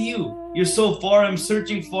can't see you. You're so far. I'm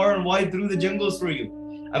searching far and wide through the jungles for you.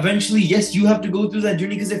 Eventually, yes, you have to go through that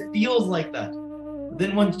journey because it feels like that. But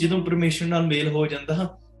then once ਜਦੋਂ ਪਰਮੇਸ਼ਰ ਨਾਲ ਮੇਲ ਹੋ ਜਾਂਦਾ,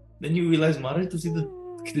 then you realize, Maharaj, ਤੁਸੀਂ ਤਾਂ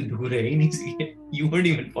ਕਿਤੇ ਦੂਰ ਹੈ ਹੀ ਨਹੀਂ ਸੀਗੇ. You weren't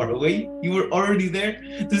even far away. You were already there.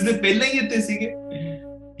 ਤੁਸੀਂ ਤਾਂ ਪਹਿਲਾਂ ਹੀ ਇੱਥੇ ਸੀਗੇ.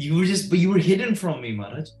 You were hidden from me,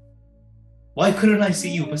 Maharaj. Why couldn't I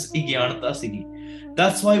see you? ਬਸ ਅਗਿਆਨਤਾ ਸੀਗੀ.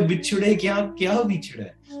 That's why ਵਿਛੜੇ ਕਿਆ ਵਿਛੜਾ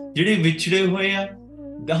ਹੈ. ਜਿਹੜੇ ਵਿਛੜੇ ਹੋਏ ਆ,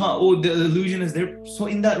 the illusion is there. So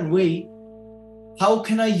in that way, how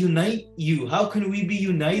can I unite you? How can we be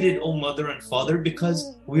united, O mother and father? Because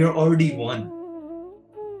we are already one.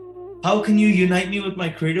 How can you unite me with my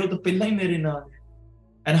creator? ਤਾਂ ਪਹਿਲਾਂ ਹੀ ਮੇਰੇ ਨਾਲ.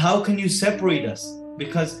 And how can you separate us?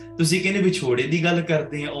 Because ਤੁਸੀਂ ਕਹਿੰਦੇ ਵਿਛੋੜੇ ਦੀ ਗੱਲ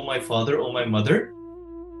ਕਰਦੇ ਆ, O my father, O my mother.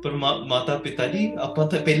 ਪਰ ਮਾਤਾ ਪਿਤਾ ਜੀ, ਆਪਾਂ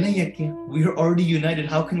ਤਾਂ ਪਹਿਲਾਂ ਹੀ ਇੱਕ ਆ. We are already united.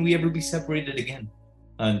 How can we ever be separated again?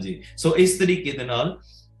 ਹਾਂਜੀ. So ਇਸ ਤਰੀਕੇ ਦੇ ਨਾਲ,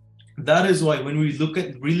 that is why when we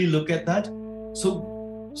really look at that, so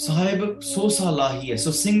Sahib so salahi hai.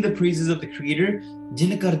 So sing the praises of the Creator.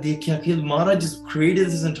 Jin kar dekhya khel. Maharaj just created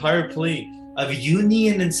this entire play of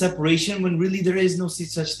union and separation when really there is no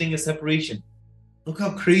such thing as separation. Look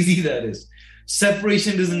how crazy that is.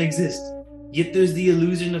 Separation doesn't exist, yet there's the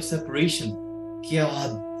illusion of separation.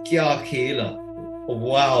 Kya khela.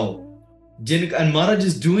 Wow. And Maharaj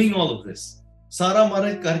is doing all of this. Sara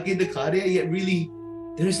Maharaj karke dikha raha hai, yet really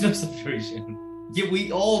there is no separation. Yet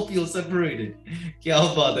we all feel separated. Kya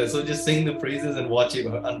baat hai. So just sing the praises and watch it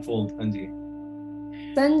unfold. Hanji.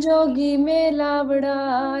 संजोगी मेला बड़ा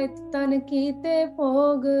इत तन कीते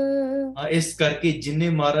भोग. ਇਸ ਕਰਕੇ ਜਿੰਨੇ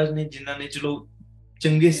ਮਹਾਰਾਜ ਨੇ, ਜਿਨ੍ਹਾਂ ਨੇ ਚਲੋ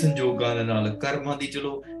ਚੰਗੇ ਸੰਜੋਗਾਂ ਦੇ ਨਾਲ, ਕਰਮਾਂ ਦੀ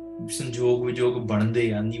ਚਲੋ ਸੰਜੋਗ ਵਿਜੋਗ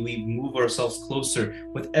ਬਣਦੇ ਆ. We move ourselves closer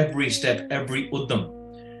with every step, every ਉਦਮ.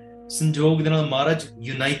 ਸੰਜੋਗ ਦੇ ਨਾਲ ਮਹਾਰਾਜ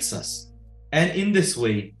unites us. And in this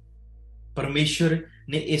way, ਪਰਮੇਸ਼ਰ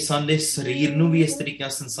ਨੇ ਇਹ ਸਾਡੇ ਸਰੀਰ ਨੂੰ ਵੀ ਇਸ ਤਰੀਕੇ ਨਾਲ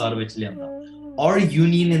ਸੰਸਾਰ ਵਿੱਚ ਲਿਆਂਦਾ. Our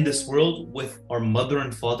union in this world with our mother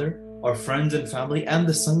and father, our friends and family, and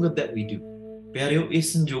the sangat that we do. ਪਿਆਰਿਓ,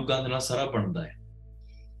 ਇਸ ਸੰਜੋਗਾਂ ਦੇ ਨਾਲ ਸਾਰਾ ਬਣਦਾ ਹੈ.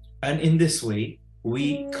 And in this way, we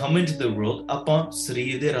come into the world, ਆਪਾਂ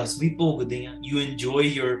ਸਰੀਰ ਦੇ ਰਸ ਵੀ ਭੋਗਦੇ ਹਾਂ. You enjoy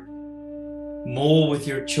your more with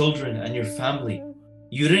your children and your family.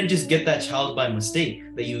 You didn't just get that child by mistake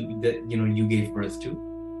that you gave birth to.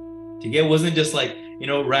 It wasn't just like,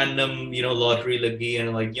 random, lottery lagi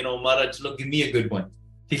and like, Maharaj, look, give me a good one.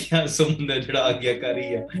 Someone that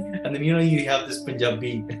and then, you have this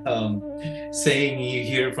Punjabi saying you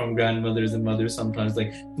hear from grandmothers and mothers sometimes,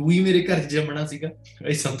 like,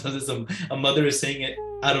 right? Sometimes a mother is saying it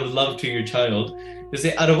out of love to your child. They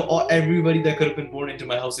say, out of everybody that could have been born into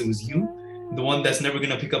my house, it was you, the one that's never going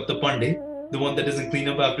to pick up the pandey, the one that doesn't clean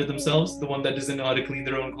up after themselves, the one that doesn't know how to clean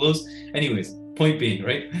their own clothes. Anyways, point being,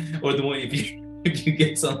 right? Or the one, if you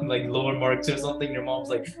get some like lower marks or something, your mom's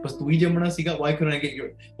like, why couldn't I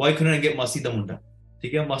get Masi da Munda?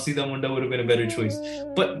 Masi da Munda would have been a better choice.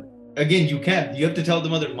 But again, you can't. You have to tell the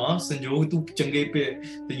mother, Ma, sanjog tu change pe.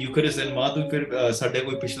 You could have said, Ma, tu fir sade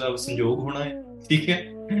koi pichla sanjog hona hai.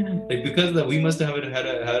 Like, because we must have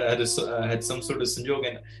had some sort of sanjog,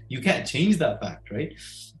 and you can't change that fact, right?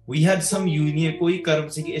 We had some union, koi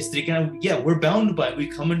karm se is tarike, yeah, we're bound by it. We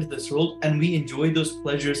come into this world and we enjoy those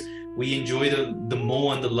pleasures We enjoy the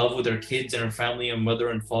more and the love with our kids and our family and mother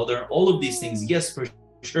and father and all of these things. Yes, for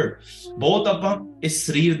sure. ਬਹੁਤ ਆਪਾਂ ਇਸ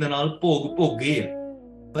ਸਰੀਰ ਦੇ ਨਾਲ ਭੋਗ ਭੋਗੇ ਆ,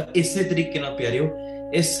 ਪਰ ਇਸੇ ਤਰੀਕੇ ਨਾਲ ਪਿਆਰਿਓ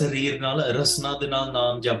ਇਸ ਸਰੀਰ ਨਾਲ ਰਸਨਾ ਦੇ ਨਾਲ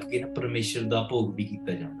ਨਾਮ ਜਪ ਕੇ ਨਾ ਪਰਮੇਸ਼ਰ ਦਾ ਭੋਗ ਵੀ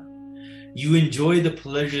ਕੀਤਾ ਜਾਂਦਾ. You enjoy the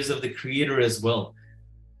pleasures of the Creator as well.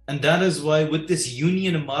 And that is why with this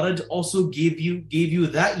union, Maharaj also gave you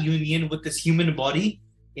that union with this human body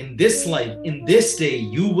in this life, in this day.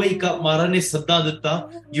 You wake up, Maharaj ne sadda ditta,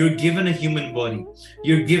 you're given a human body,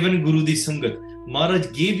 you're given Guru di Sangat. Maharaj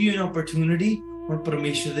gave you an opportunity for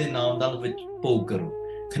Parmeshwar de naam dal vich bhog karo,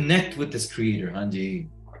 connect with this Creator. Hanji.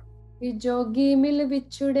 ਜੋਗੀ ਮਿਲ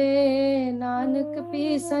ਵਿਛੜੇ ਨਾਨਕ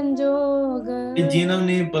ਪੀ ਸੰਜੋਗ. ਜਿਨ੍ਹਾਂ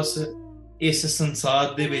ਨੇ ਬਸ ਇਸ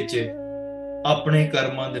ਸੰਸਾਰ ਦੇ ਵਿੱਚ ਆਪਣੇ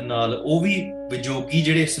ਕਰਮਾਂ ਦੇ ਨਾਲ ਉਹ ਵੀ ਵਿਜੋਗੀ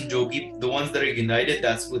ਜਿਹੜੇ ਸੰਜੋਗੀ, the ones that are united,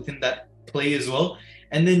 that's within that play as well.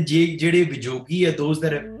 And then ਜਿਹੜੇ ਵਿਜੋਗੀ are those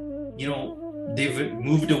that have, you know, they've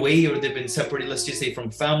moved away or they've been separated, let's just say from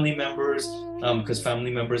family members, because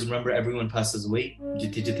family members, remember, everyone passes away.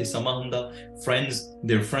 Jithe jithe sama hunda. Friends,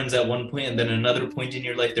 they're friends at one point, and then another point in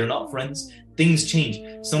your life they're not friends. Things change.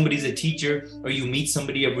 Somebody's a teacher, or you meet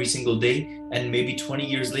somebody every single day, and maybe 20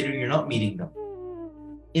 years later you're not meeting them.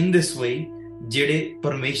 In this way, ਜਿਹੜੇ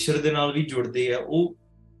ਪਰਮੇਸ਼ਰ ਦੇ ਨਾਲ ਵੀ ਜੁੜਦੇ ਆ ਉਹ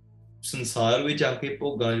ਸੰਸਾਰ ਵਿੱਚ ਆ ਕੇ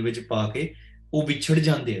ਭੋਗਾਂ ਵਿੱਚ ਪਾ ਕੇ ਉਹ ਵਿਛੜ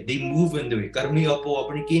ਜਾਂਦੇ ਆ. They move in the way. ਕਰਮੀ ਆਪੋ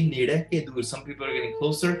ਆਪਣੀ ਕੇ ਨੇੜੇ ਕੇ ਦੂਰ. Some people are getting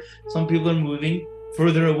closer, some people are moving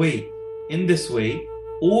further away. In this way,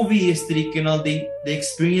 ਉਹ ਵੀ ਇਸ ਤਰੀਕੇ ਨਾਲ they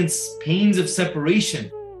experience pains of separation.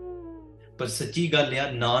 ਪਰ ਸੱਚੀ ਗੱਲ ਆ,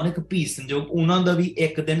 ਨਾਨਕ ਭੀ ਸੰਜੋਗ, ਉਹਨਾਂ ਦਾ ਵੀ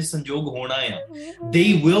ਇੱਕ ਦਿਨ ਸੰਜੋਗ ਹੋਣਾ ਆ. They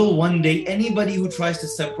will one day. Anybody who tries to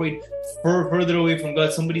separate further away from God,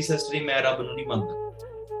 somebody says today, ਮੈਂ ਰੱਬ ਨੂੰ ਨਹੀਂ ਮੰਨਦਾ.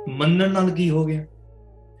 ਮੰਨਣ ਨਾਲ ਕੀ ਹੋ ਗਿਆ?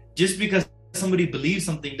 Just because somebody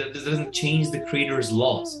believes something, that doesn't change the Creator's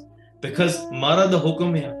laws. Because Mara da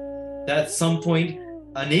hukum hai that at some point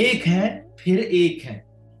anek hai phir ek hai,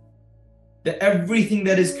 that everything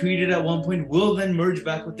that is created at one point will then merge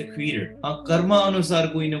back with the Creator. Karma anusar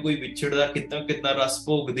koi na koi vichhda, kitna ras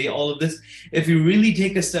bhogde, all of this, if you really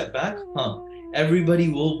take a step back, everybody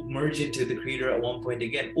will merge into the Creator at one point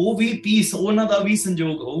again. Oh vi peace, ona da vi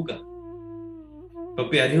sanjog hoga.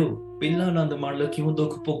 But pyareo, ਪਹਿਲਾਂ ਆਨੰਦ ਮਾਣ ਲਓ, ਕਿਉਂ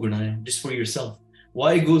ਦੁੱਖ ਭੋਗਣਾ ਹੈ? Just for yourself.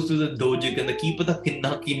 Why go through the dojik and ਕੀ ਪਤਾ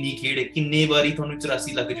ਕਿੰਨੀ ਖੇੜ ਹੈ, ਕਿੰਨੇ ਵਾਰੀ ਤੁਹਾਨੂੰ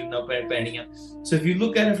 84 ਲੱਖ ਜੂਨਾ ਪੈਣੀਆਂ. So if you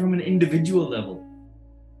look at it from an individual level,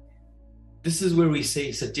 this is where we say,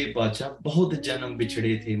 ਸੱਚੇ ਪਾਤਸ਼ਾਹ ਬਹੁਤ ਜਨਮ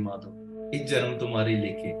ਵਿਛੜੇ ਥੇ ਮਾਧੋ, ਇੱਕ ਜਨਮ तुम्हारे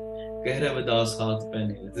लेके कह रविदास हाथ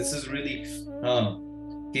पहने. This is really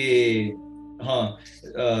कि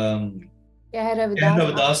कह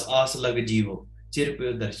रविदास आस लग जीवो चिर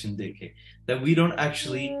पे दर्शन देखे. That we don't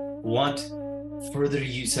actually want further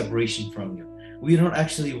separation from you. We don't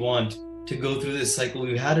actually want to go through this cycle.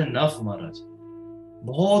 We've had enough, Maharaj.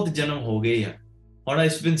 बहुत जन्म हो गए हैं और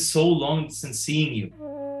it's been so long since seeing you.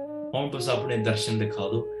 और बस अपने दर्शन दिखा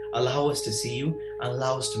दो. Allow us to see you and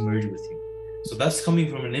allow us to merge with you. So that's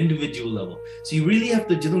coming from an individual level. So you really have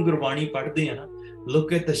to, ਜਦੋਂ ਗੁਰਬਾਣੀ ਪੜ੍ਹਦੇ ਆ ਨਾ,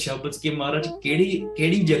 look at the ਸ਼ਬਦ ਕਿ ਮਹਾਰਾਜ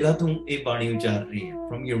ਕਿਹੜੀ ਜਗ੍ਹਾ ਤੋਂ ਇਹ ਬਾਣੀ ਉਚਾਰ ਰਹੇ ਹੈ.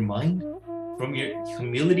 From your mind, from your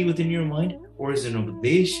humility within your mind, or is it an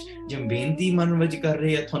ਉਪਦੇਸ਼ ਜਾਂ ਬੇਨਤੀ ਮਨ ਵਿੱਚ ਕਰ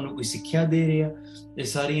ਰਹੇ ਆ, ਤੁਹਾਨੂੰ ਕੋਈ ਸਿੱਖਿਆ ਦੇ ਰਹੇ ਆ. ਇਹ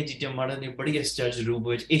ਸਾਰੀਆਂ ਚੀਜ਼ਾਂ ਮਹਾਰਾਜ ਨੇ ਬੜੀ ਅਚਰਜ ਰੂਪ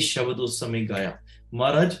ਵਿੱਚ ਇਹ ਸ਼ਬਦ ਉਸ ਸਮੇਂ ਗਾਇਆ.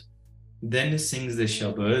 ਮਹਾਰਾਜ then sings the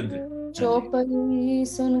shabad. Chopari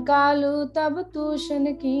sun Kalu tab tushan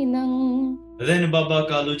kinang. Then Baba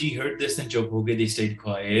Kalu ji heard this and chup ho gaye. They stayed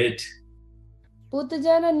quiet. Put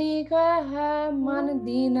janani ka hai man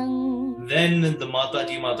dinang. Then the Mata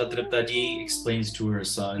Tripta ji explains to her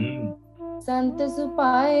son, Sant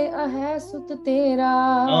supaye ahe sut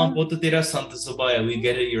tera. Put tera sant subaya. We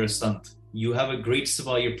get it, you're a sant. You have a great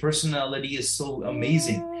sabha. Your personality is so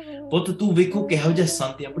amazing. Put tu vekho keho ja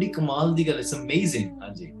sant hai. Badi kamal di gal. It's amazing.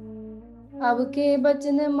 Haji. अब के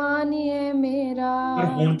बचन मानिए मेरा. पर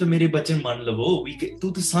हुण तो मेरे बचन मान लवो. तू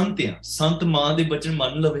तो संत है. संत मां दे बचन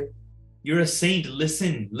मान लवे. You're a saint.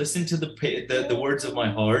 Listen to the words of my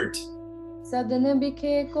heart. सदन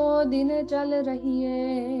बिखे को दिन चल रही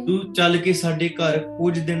है. तू चल के साडे घर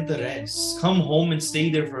कुछ दिन तो रह. Come home and stay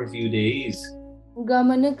there for a few days.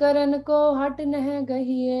 गमन करन को हट न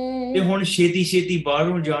गहिए. ते हुण छेती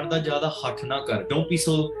बाहरों जाण दा ज्यादा हट ना कर. Don't be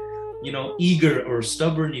so, eager or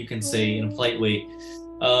stubborn, you can say in a polite way.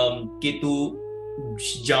 कि तू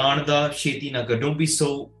जाण दा छेती ना कर. Don't be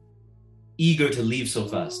so eager to leave so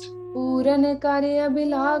fast. पूरन करे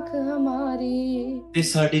अभिलाख हमारी. ते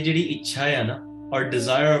साडे जेडी इच्छा है ना, our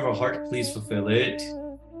desire of our heart, please fulfill it.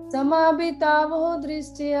 समा बितावो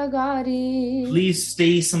दृष्टि अगारी. Please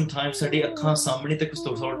stay some time. साडे अखां सामने तक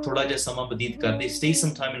थोड़ा जा समा बतीत कर दे. Stay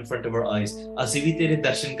some time in front of our eyes. ਅਸੀਂ ਵੀ ਤੇਰੇ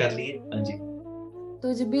ਦਰਸ਼ਨ ਕਰ ਲਈਏ. ਹਾਂਜੀ.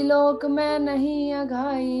 तुझ बिलोक मैं नहीं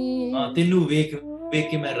अघाई ਤੈਨੂੰ ਵੇਖ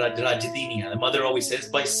ਕੇ ਮੈਂ ਰੱਜਦੀ ਨਹੀਂ ਹਾਂ. The mother always says,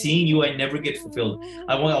 by seeing you, I never get fulfilled.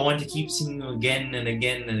 I want to keep seeing you again and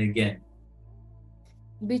again and again.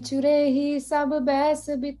 बिछुरे ही सब बैस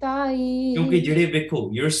बिताई ਕਿਉਂਕਿ ਜਿਹੜੇ ਵੇਖੋ,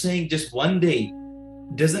 you're saying just one day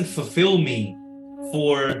doesn't fulfill me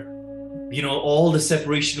for, you know, all the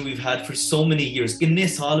separation we've had for so many years. ਕਿੰਨੇ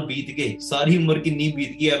ਸਾਲ ਬੀਤ ਗਏ, ਸਾਰੀ ਉਮਰ ਕਿੰਨੀ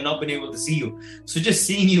ਬੀਤ ਗਈ. I've not been able to see you. So just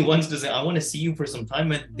seeing you once doesn't, I want to see you for some time.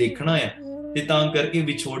 ਮੈਂ ਦੇਖਣਾ ਹੈ. ਤੇ ਤਾਂ ਕਰਕੇ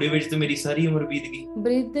ਵਿਛੋੜੇ ਵਿੱਚ ਤੇ ਮੇਰੀ ਸਾਰੀ ਉਮਰ ਬੀਤ ਗਈ.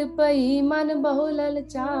 ਬ੍ਰਿਧ ਪਈ ਮਨ ਬਹੁ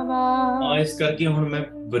ਲਲਚਾਵਾ ਇਸ ਕਰਕੇ ਹੁਣ ਮੈਂ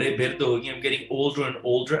ਬੜੇ ਬਿਰਧ ਹੋ ਗਈ. I'm getting older and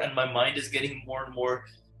older and my mind is getting more and more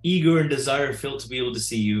eager and desire filled to be able to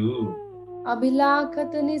see you.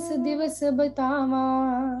 ਅਭਿਲਾਖਤ ਨਿਸ ਦਿਵਸ ਬਤਾਵਾ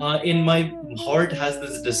In my heart has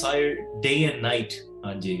this desire day and night.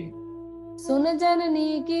 ਹਾਂਜੀ. ਸੁਨ ਜਨਨੀ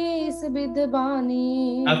ਕੀ ਇਸ ਵਿਧ ਬਾਣੀ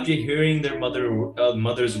After hearing their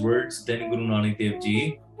mother's words, then Guru Nanak Dev Ji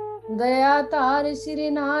ਦਇਆ ਧਾਰ ਸ਼੍ਰੀ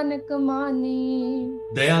ਨਾਨਕ ਮਾਨੀ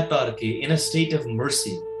ਦਇਆ ਧਾਰ ਕੇ, in a state of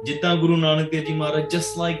mercy, ਜਿੱਦਾਂ ਗੁਰੂ ਨਾਨਕ ਦੇਵ ਜੀ ਮਹਾਰਾਜ,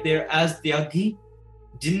 just like they're as ਤਿਆਗੀ,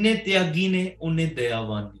 ਜਿੰਨੇ ਤਿਆਗੀ ਨੇ ਉਹਨੇ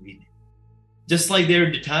ਦਇਆਵਾਨ ਵੀ ਨੇ. Just like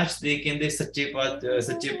they're detached, they ਕਹਿੰਦੇ ਸੱਚੇ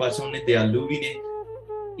ਪਾਤਸ਼ਾਹ ਉਹਨੇ ਦਿਆਲੂ ਵੀ ਨੇ.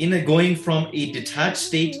 In going from a detached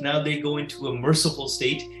state, now they go into a merciful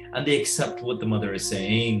state and they accept what the mother is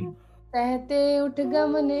saying. ਤਹਤੇ ਉਠ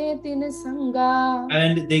ਗਮਨੇ ਤਿਨ ਸੰਗਾ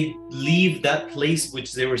And they leave that place which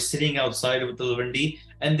they were sitting outside with the Lavandi,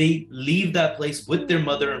 and they leave that place with their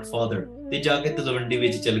mother and father. They ਜਾ ਕੇ ਤਲਵੰਡੀ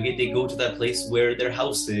ਵਿੱਚ ਚਲ ਗਏ. They go to that place where their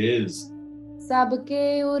house is. ਸਭ ਕੇ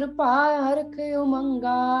ਉਰ ਪਾਇ ਹਰਖ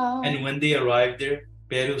ਉਮੰਗਾ And when they arrived there,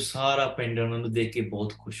 ਪਿਆਰਿਓ, ਸਾਰਾ ਪਿੰਡ ਉਹਨਾਂ ਨੂੰ ਦੇਖ ਕੇ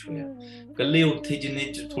ਬਹੁਤ ਖੁਸ਼ ਹੋਇਆ. ਕੱਲੇ ਉੱਥੇ ਜਿੰਨੇ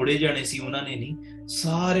ਥੋੜੇ ਜਾਣੇ ਸੀ ਉਹਨਾਂ ਨੇ ਨਹੀਂ,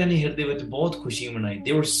 ਸਾਰਿਆਂ ਨੇ ਹਿਰਦੇ ਵਿੱਚ ਬਹੁਤ ਖੁਸ਼ੀ ਮਨਾਈ.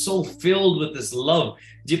 They were so filled with this love.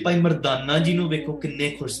 ਜੇ ਭਾਈ ਮਰਦਾਨਾ ਜੀ ਨੂੰ ਵੇਖੋ ਕਿੰਨੇ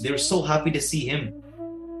ਖੁਸ਼. They were so happy to see him.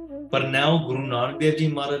 ਪਰ now ਗੁਰੂ ਨਾਨਕ ਦੇਵ ਜੀ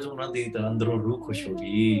ਮਹਾਰਾਜ ਉਹਨਾਂ ਦੀ ਤਾਂ ਅੰਦਰੋਂ ਰੂਹ ਖੁਸ਼ ਹੋ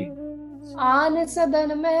ਗਈ. ਆਨ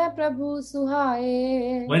ਸਦਨ ਮੈਂ ਪ੍ਰਭੂ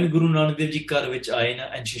ਸੁਹਾਏ When Guru Nanak Dev Ji ਘਰ ਵਿੱਚ ਆਏ ਨਾ,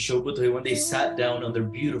 and Shishobhat ਹੋਏ, when they sat down on their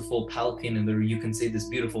beautiful palkin and their, you can say, this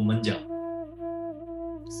beautiful manja,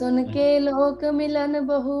 ਸੁਨ ਕੇ ਲੋਕ ਮਿਲਨ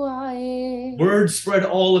ਬਹੁ ਆਏ word spread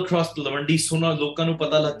all across the Lavandi. ਸੁਣਾ ਲੋਕਾਂ ਨੂੰ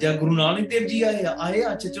ਪਤਾ ਲੱਗ ਗਿਆ ਗੁਰੂ ਨਾਨਕ ਦੇਵ ਜੀ ਆਏ ਆ.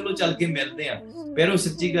 ਅੱਛਾ ਚਲੋ ਚੱਲ ਕੇ ਮਿਲਦੇ ਆ. pero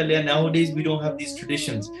ਸੱਚੀ ਗੱਲ ਹੈ, nowadays we don't have these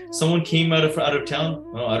traditions. Someone came out of town,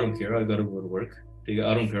 oh, I don't care, I gotta go to work. I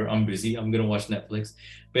don't care, I'm busy, I'm gonna watch Netflix.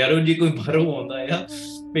 pero ਜੇ ਕੋਈ ਬਾਹਰੋਂ ਆਉਂਦਾ ਆ,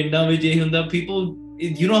 ਪਿੰਡਾਂ ਵਿੱਚ ਇਹ ਹੁੰਦਾ, people,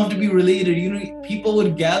 you don't have to be related, you know, people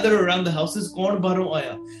would gather around the houses. kaun baharon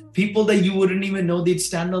aaya? People that you wouldn't even know, they'd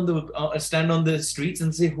stand on the streets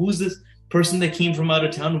and say, who's this person that came from out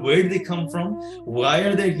of town? Where did they come from? Why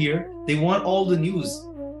are they here? They want all the news.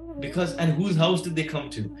 Because, and whose house did they come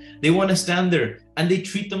to? They want to stand there and they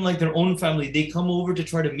treat them like their own family. They come over to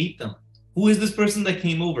try to meet them. Who is this person that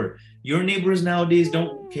came over? Your neighbors nowadays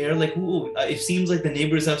don't care. Like, who? It seems like the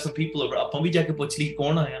neighbors have some people over. Apan bhi jaake puch li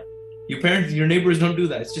kaun aaya? Your parents, your neighbors don't do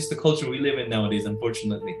that. It's just the culture we live in nowadays,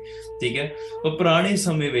 unfortunately. Okay? But purane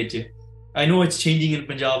samay vich, I know it's changing in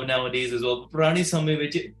Punjab nowadays as well, but purane samay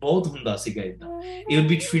vich bahut hunda siga idda. It would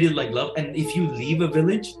be treated like love. And if you leave a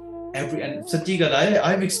village, and sachi gal,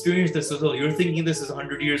 I've experienced this as well. You're thinking this is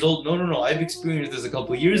 100 years old. No. I've experienced this a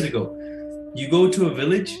couple of years ago. You go to a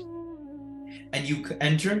village and you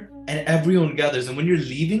enter and everyone gathers. And when you're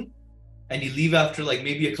leaving and you leave after like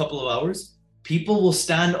maybe a couple of hours, people will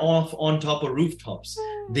stand off on top of rooftops.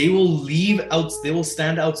 They will they will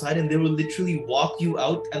stand outside and they will literally walk you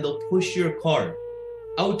out and they'll push your car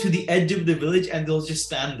out to the edge of the village and they'll just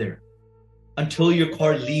stand there until your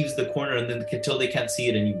car leaves the corner and then until they can't see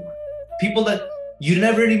it anymore. People that you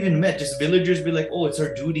never even met, just villagers be like, oh, it's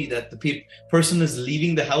our duty that the person is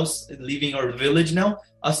leaving the house, leaving our village now.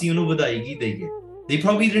 They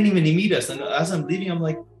probably didn't even meet us. And as I'm leaving, I'm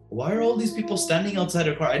like, why are all these people standing outside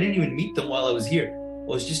our car? I didn't even meet them while I was here.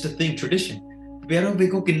 Oh, it's just a thing, tradition. Pyaro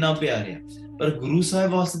beko kinna pyar hai. Par Guru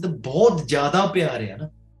Sahib vaste to bahut zyada pyar hai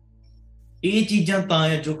na. ਇਹ ਚੀਜ਼ਾਂ ਤਾਂ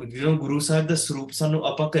ਆ ਜੋ ਜਦੋਂ ਗੁਰੂ ਸਾਹਿਬ ਦਾ ਸਰੂਪ ਸਾਨੂੰ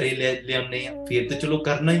ਆਪਾਂ ਘਰੇ ਲੈ ਆਉਂਦੇ ਆ, ਫਿਰ ਤੇ ਚਲੋ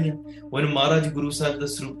ਕਰਨਾ ਹੀ ਆ. when ਮਹਾਰਾਜ ਗੁਰੂ ਸਾਹਿਬ ਦਾ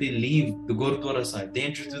ਸਰੂਪ ਤੇ leave the Gurdwara Sahib, they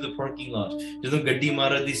enter through the parking lot. ਜਦੋਂ ਗੱਡੀ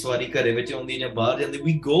ਮਹਾਰਾਜ ਦੀ ਸਵਾਰੀ ਘਰੇ ਵਿੱਚ ਆਉਂਦੀ ਜਾਂ ਬਾਹਰ ਜਾਂਦੀ,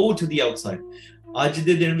 we go to the outside. ਅੱਜ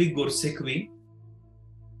ਦੇ ਦਿਨ ਵੀ ਗੁਰਸਿੱਖ ਵੀ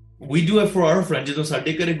we do it for our friends. ਜਦੋਂ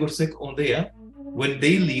ਸਾਡੇ ਘਰੇ ਗੁਰਸਿੱਖ ਆਉਂਦੇ ਆ, when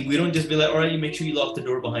they leave, we don't just be like, all right, you make sure you lock the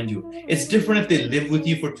door behind you. It's different if they live with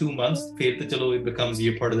you for 2 months. ਫਿਰ ਤੇ ਚਲੋ it becomes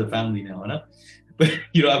you're part of the family now, है ना? But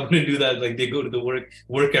you know, I wouldn't do that. Like they go to the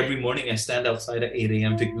work every morning. I stand outside at 8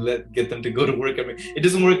 a.m. to get them to go to work. It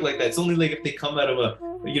doesn't work like that. It's only like if they come out of a,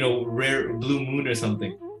 you know, rare blue moon or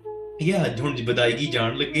something. Yeah, and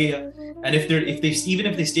if they even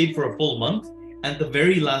if they stayed for a full month And the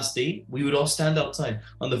very last day, we would all stand outside.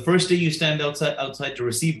 On the first day, you stand outside to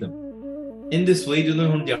receive them. In this way, do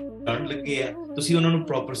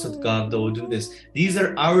proper satkar do this. These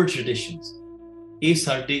are our traditions.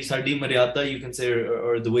 Sardi Mariata, you can say,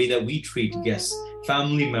 or the way that we treat guests,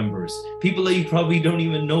 family members, people that you probably don't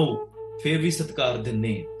even know. These are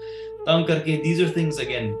things,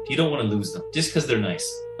 again, you don't want to lose them just because they're nice.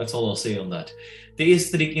 That's all I'll say on that.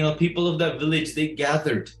 The people of that village, they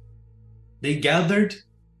gathered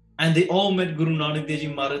and they all met Guru Nanak Dev Ji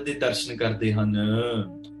Maharaj de darshan karde han.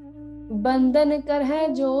 बंधन कर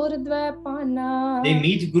है जोर द्वै पाना. They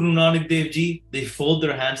meet Guru Nanak Dev Ji, they fold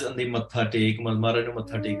their hands and they matha take. Maharaj nu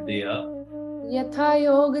matha take deya. यथा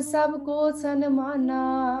योग सबको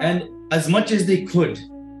सन्माना. And as much as they could,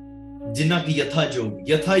 जिन्ना की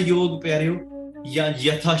यथा योग प्यारियो, या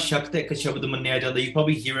यथा शक्त एक शब्द मन्या जाता. You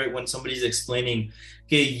probably hear it when somebody is explaining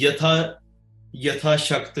कि यथा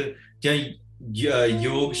शक्त या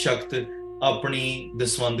योग शक्त अपनी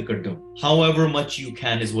Dasvandh कड्डो. However much you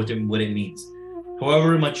can is what it means.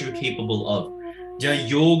 However much you're capable of. ਜਾਂ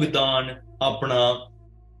ਯੋਗਦਾਨ ਆਪਣਾ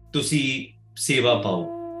ਤੁਸੀਂ ਸੇਵਾ ਪਾਓ.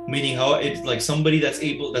 Meaning how it's like somebody that's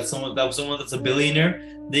able, that's someone that's a billionaire,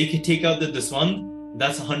 they can take out the daswand,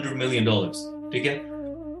 that's $100 million. Okay?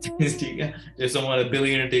 There's someone, a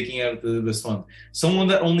billionaire, taking out the daswand. Someone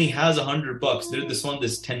that only has $100, their daswand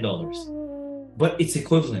is $10. But it's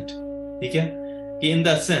equivalent. Okay? In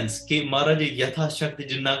that sense, कि महाराज यथा शक्ति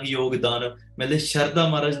जिन्ना की योगदान मतलब शरदा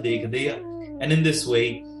महाराज देखते हैं. And in this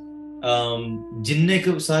way, जिन्ने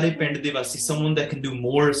के सारे पिंड दे वासी, someone that can do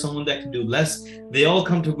more, someone that can do less, they all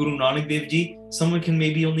come to Guru Nanak Dev Ji. Someone can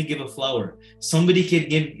maybe only give a flower, somebody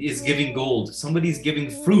is giving gold, somebody is giving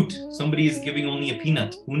fruit, somebody is giving only a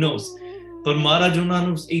peanut, who knows. But Maharaj ਉਹਨਾਂ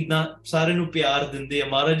ਨੂੰ ਇਦਾਂ ਸਾਰੇ ਨੂੰ ਪਿਆਰ ਦਿੰਦੇ ਆ.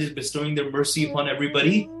 Maharaj is bestowing their mercy upon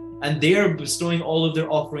everybody, and they are bestowing all of their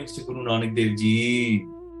offerings to Guru Nanak Dev Ji.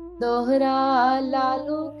 दोहरा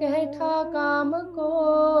लालू कहठा काम को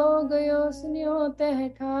गयो सुनियो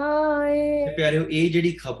तहठाए. प्यारियो ये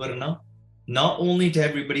जड़ी खबर ना, not only to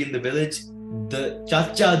everybody in the village, the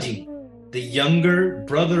chacha ji, the younger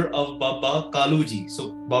brother of Baba Kalu ji.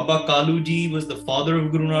 So Baba Kalu ji was the father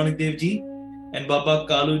of Guru Nanak Dev Ji, and Baba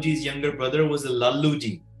Kalu ji's younger brother was the Lalu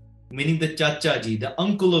ji, meaning the chacha ji, the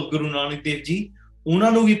uncle of Guru Nanak Dev Ji.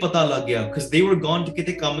 ਉਹਨਾਂ ਨੂੰ ਵੀ ਪਤਾ ਲੱਗ ਗਿਆ, because they were gone to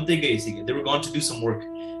ਕਿਤੇ ਕੰਮ ਤੇ ਗਏ ਸੀਗੇ, they were gone to do some work.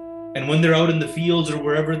 And when they're out in the fields or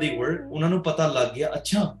wherever they were, ਉਹਨਾਂ ਨੂੰ ਪਤਾ ਲੱਗ ਗਿਆ,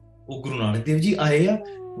 ਅੱਛਾ ਉਹ ਗੁਰੂ ਨਾਨਕ ਦੇਵ ਜੀ ਆਏ ਆ.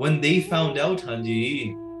 When they found out, ਹਾਂਜੀ,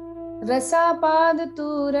 रसा पाद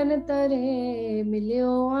तूरन तरे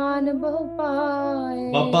मिलियो आन बहु पाए.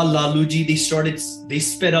 Baba Lalu ji, they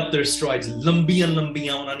sped up their strides. ਲੰਬੀਆਂ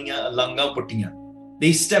ਉਹਨਾਂ ਦੀਆਂ ਲਾਂਘਾਂ ਪੁੱਟੀਆਂ.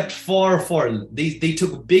 They stepped far. They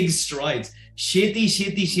took big strides.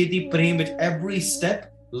 Sheti praying with every step,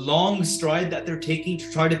 long stride that they're taking to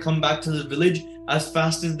try to come back to the village as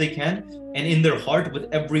fast as they can. And in their heart, with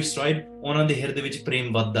every stride, ਉਹਨਾਂ ਦੇ ਹਿਰਦੇ ਵਿੱਚ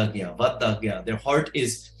ਪ੍ਰੇਮ ਵੱਧਦਾ ਗਿਆ. Their heart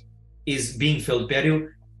is being filled. Pyareo,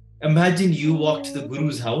 imagine you walk to the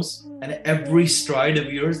Guru's house and every stride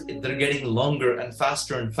of yours, they're getting longer and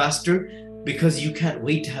faster because you can't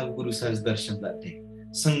wait to have Guru Sahib's darshan that day.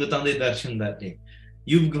 Sangatan de darshan that day.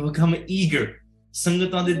 You've become eager.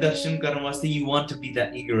 Sangatan de darshan karan vaste, you want to be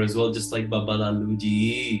that eager as well, just like Baba Lalu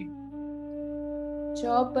ji.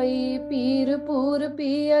 ਚੌਪਈ ਪੀਰ ਪੂਰ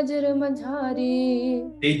ਪੀ ਅਜਰ ਮਝਾਰੀ.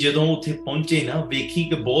 ਤੇ ਜਦੋਂ ਉੱਥੇ ਪਹੁੰਚੇ ਨਾ, ਵੇਖੀ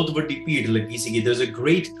ਕਿ ਬਹੁਤ ਵੱਡੀ ਭੀੜ ਲੱਗੀ ਸੀਗੀ. There's a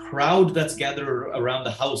great crowd that's gathered around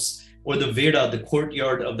the house or the Veda, the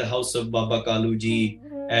courtyard of the house of Baba Kalu ji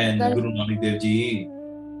and Guru Nanak Dev Ji.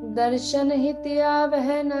 ਦਰਸ਼ਨ ਹਿਤ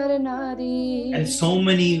ਆਵਹਿ ਨਰ ਨਾਰੀ. And so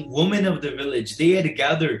many women of the village, they had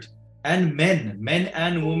gathered, and men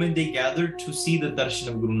and women, they gathered to see the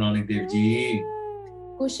darshan of Guru Nanak Dev Ji.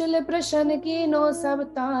 ਕੁਸ਼ਲ ਪ੍ਰਸ਼ਨ ਕੀਨੋ ਸਭ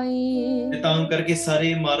ਤਾਈ. ਤਾਂ ਕਰਕੇ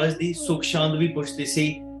ਸਾਰੇ ਮਹਾਰਾਜ ਦੀ ਸੁਖ ਸ਼ਾਂਤ ਵੀ ਪੁੱਛਦੇ ਸੀ.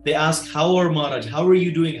 They ask, how are Maharaj? How are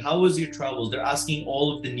you doing? How was your travels? They're asking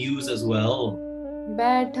all of the news as well.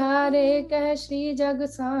 ਬੈਠਾ ਰੇ ਕਹਿ ਸ਼੍ਰੀ ਜਗ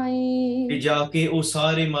ਸਾਈ. ਤੇ ਜਾ ਕੇ ਉਹ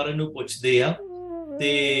ਸਾਰੇ ਮਹਾਰਾਜ ਨੂੰ ਪੁੱਛਦੇ ਆ.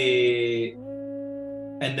 ਤੇ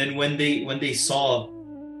and then when they saw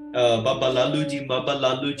Baba Lalu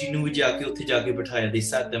ji ਨੂੰ ਵੀ ਜਾ ਕੇ ਉੱਥੇ ਜਾ ਕੇ ਬਿਠਾਇਆ. They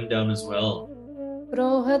sat them down as well.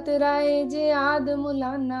 ਪ੍ਰੋਹਤ ਰਾਏ ਜੇ ਆਦ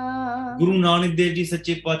ਮੁਲਾਨਾ. ਗੁਰੂ ਨਾਨਕ ਦੇਵ ਜੀ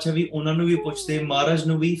ਸੱਚੇ ਪਾਤਸ਼ਾਹ ਵੀ ਉਹਨਾਂ ਨੂੰ ਵੀ ਪੁੱਛਦੇ, ਮਹਾਰਾਜ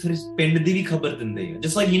ਨੂੰ ਵੀ, ਫਿਰ ਪਿੰਡ ਦੀ ਵੀ ਖਬਰ ਦਿੰਦੇ ਆ.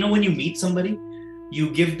 Just like, you know, when you meet somebody, you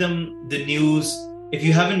give them the news. If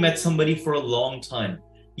you haven't met somebody for a long time,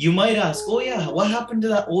 you might ask, oh yeah, what happened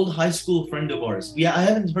to that old high school friend of ours? Yeah, I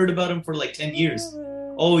haven't heard about him for like 10 years.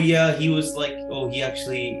 Oh yeah, he was like, oh, he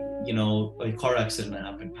actually, you know, a car accident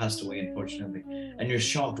happened, passed away, unfortunately. And you're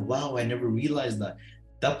shocked. Wow, I never realized that.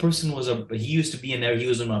 That person he used to be he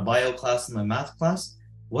was in my bio class and my math class.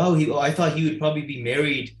 Wow, I thought he would probably be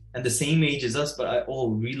married and the same age as us, but I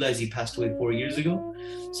realize he passed away 4 years ago.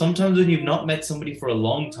 Sometimes when you've not met somebody for a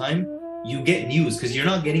long time, you get news because you're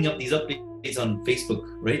not getting up these updates on Facebook,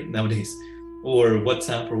 right, nowadays, or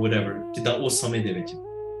WhatsApp or whatever.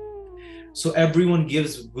 So everyone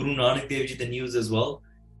gives Guru Nanak Dev Ji the news as well.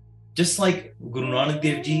 Just like Guru Nanak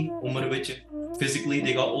Dev Ji, umar vich, physically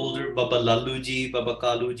they got older. Baba Lalu Ji, Baba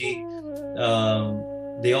Kalu Ji,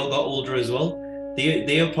 they all got older as well.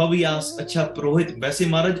 They have probably asked, Acha Purohit, Vaise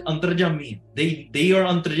Maharaj Antarjami. They are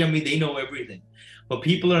Antarjami, they know everything. But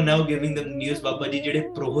people are now giving them news, Baba Ji,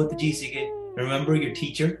 Jede Purohit Ji sige, remember your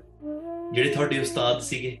teacher? Jede thode ustad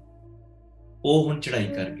sige, oh hun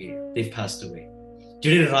chadai kar gaye, they've passed away.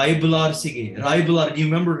 Jede Rai Bular sige, Rai Bular, do you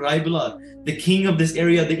remember Rai Bular? The king of this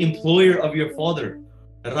area, the employer of your father,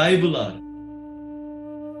 Rai Bular.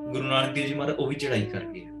 Guru Nanak Dev Ji Maharaj, oh hi chadai kar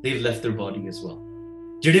gaye, they've left their body as well.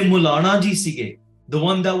 Jede Mulana Ji sige, the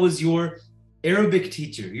one that was your Arabic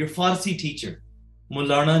teacher, your Farsi teacher,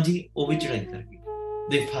 Mulana Ji, oh hi chadai kar gaye,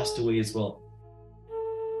 they've passed away as well.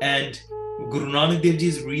 And Guru Nanak Dev Ji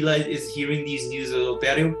is hearing these news.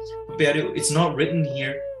 It's not written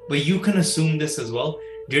here, but you can assume this as well.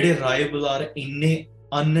 Jede Rai Bular inne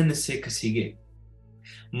annan sikh sige,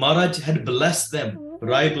 Maharaj had blessed them,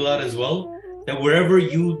 Rai Bular as well, that whenever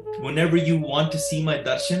you want to see my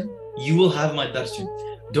darshan, you will have my darshan.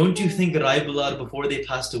 Don't you think Rai Bular, before they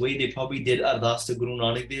passed away, they probably did ardas to Guru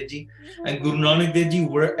Nanak Dev Ji? And Guru Nanak Dev Ji,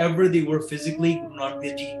 wherever they were physically, Guru Nanak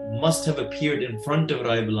Dev Ji must have appeared in front of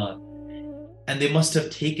Rai Bular. And they must have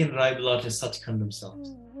taken Rai Bular to Sachkhand themselves.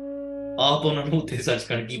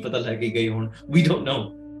 We don't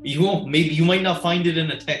know. Maybe you might not find it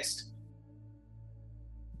in a text.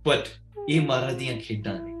 But we know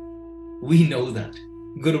that.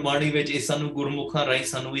 Gurmani vich sanu Gurmukha rai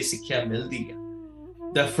sanu ye sikhya mildi hai.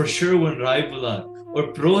 That for sure when Rai Bular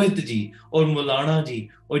or Purohit Ji or Mulana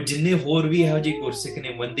Ji or jinne hor bhi hai ji Gursikh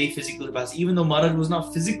ne, when they physically passed, even though Maharaj was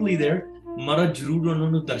not physically there, Maharaj zarur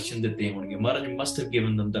unhanu darshan dite honge. Maharaj must have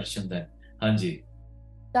given them darshan then. Hanji.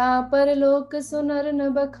 Ta parlok sunar na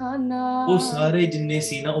bakhana. Oh, sare jinne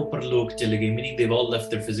si na oh parlok chale gaye, meaning they've all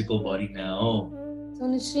left their physical body now.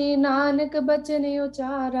 Sun Shri Nanak bachane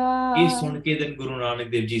uchara. Ye sun ke then Guru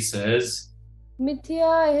Nanak Dev Ji says,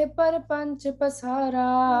 Mithya hai par panch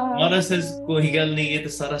pasara. Maharaj says, koi gal nahi, ye to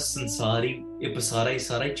sara sansar hi, ye pasara hi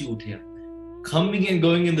sara hi jhoot hai. Coming and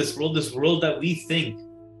going in this world that we think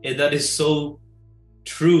that is so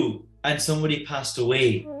true, and somebody passed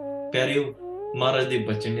away. Pyareo, Maharaj de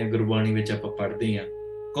bachan ne Gurbani vich aapa padde ha,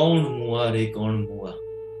 kaun mua re kaun mua,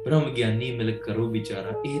 Brahm Gyani mil karo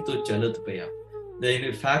bichara, eh to chalat paya.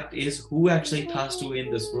 The fact is, who actually passed away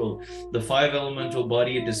in this world? The 5 elemental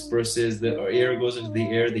body, it disperses, the air goes into the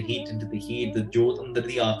air, the heat into the heat, the jyot under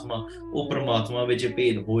the atma, o paramatma vich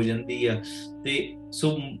bhed ho jandi hai.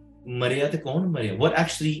 So marya te kaun marya? What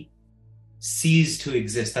actually ceased to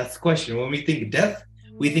exist? That's the question. When we think death,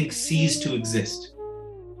 we think ceased to exist.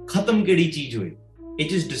 Khatam kedi cheez hui? It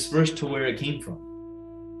just dispersed to where it came from.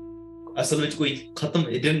 Asal vich koi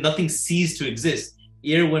khatam, nothing ceased to exist.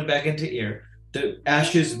 Air went back into air. The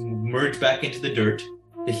ashes merged back into the dirt.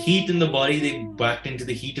 The heat in the body, they backed into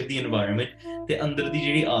the heat of the environment. The andar di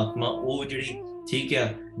jehdi atma, oh jehdi, theek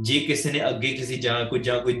hai, je kisi ne agge kisi jaan koi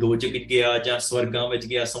dojak vich gaya, jaan swargan vich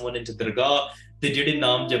gaya, someone into dargah, te jehde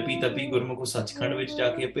naam japi tapi Gurmukh ko Sachkhand vich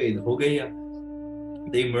jaake bhed ho gaya.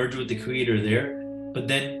 They merged with the Creator there. But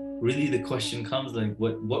then really the question comes, like,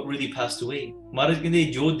 what really passed away? Maharaj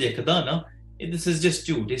kende jo dekhda na, this is just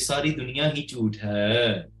jhoot, ye sari duniya hi jhoot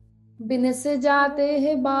hai. बिन से जाते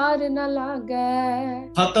है बार न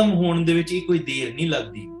लागे. खत्म होने दे विच कोई देर नहीं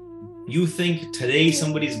लगदी. You think today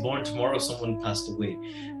somebody's born, tomorrow someone passed away.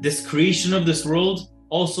 This creation of this world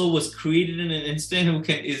also was created in an instant and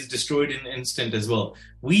is destroyed in an instant as well.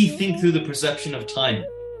 We think through the perception of time.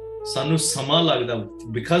 Sanu sama lagda.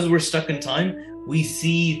 Because we're stuck in time, we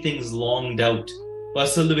see things longed out.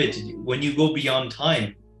 When you go beyond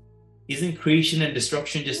time, isn't creation and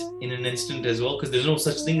destruction just in an instant as well? Because there's no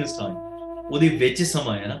such thing as time.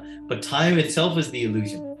 But time itself is the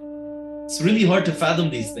illusion. It's really hard to fathom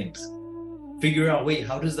these things. Figure out, wait,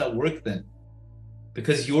 how does that work then?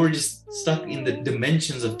 Because you're just stuck in the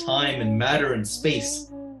dimensions of time and matter and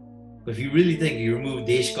space. But if you really think, you remove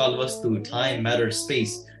Desh Kal Vastu, time, matter,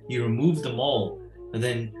 space, you remove them all, and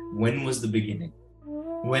then when was the beginning?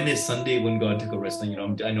 When is Sunday when God took a rest?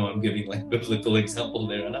 And, I know I'm giving like biblical example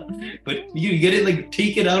there, but you get it, like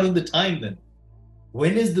take it out of the time then.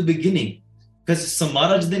 When is the beginning? Because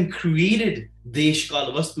Samaraj then created Desh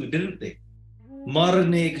Kal Vastu, didn't they? Maharaj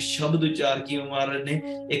ne ek shabd uchar ki, Maharaj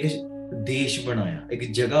ne ek desh banaya,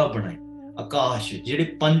 ek jagah banai, akash,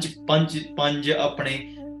 jehde panch apne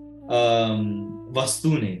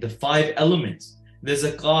vastu ne, the 5 elements. There's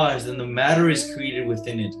Akash, then the matter is created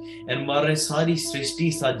within it. And Maharaj Sari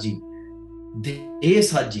Srishti Saji, De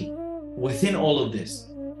Saji, within all of this.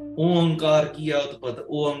 Omkar Kiya Utpat,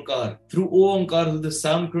 Omkar. Through Omkar, through the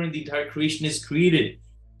sound current, the entire creation is created.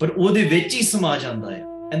 But Ode Vechi Samaj anda hai.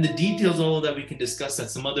 And the details of all that we can discuss at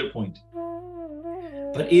some other point.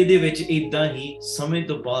 ਪਰ ਇਹਦੇ ਵਿੱਚ ਇਦਾਂ ਹੀ ਸਮੇਂ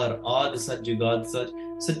ਤੋਂ ਬਾਹਰ ਆਦ ਸੱਚ ਜੁਗਾਦ ਸੱਚ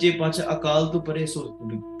ਸੱਚੇ ਪਾਤਸ਼ਾਹ ਅਕਾਲ ਤੋਂ ਪਰੇ so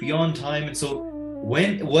beyond time and so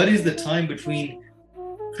what is the time between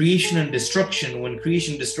creation and destruction when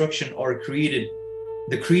creation and destruction are created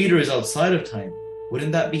the creator is outside of time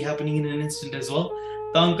wouldn't that be happening in an instant as well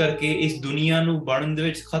ਤਾਂ ਕਰਕੇ ਇਸ ਦੁਨੀਆ ਨੂੰ ਬਣਨ ਦੇ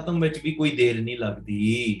ਵਿੱਚ ਖਤਮ ਵਿੱਚ ਵੀ ਕੋਈ ਦੇਰ ਨਹੀਂ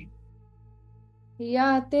ਲੱਗਦੀ या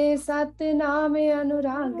ते सतनाम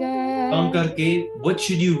अनुराग ਤਾਂ ਕਰਕੇ what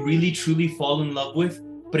should you really truly fall in love with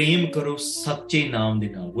ਪ੍ਰੇਮ ਕਰੋ ਸੱਚੇ ਨਾਮ ਦੇ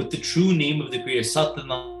ਨਾਲ with the true name of the creator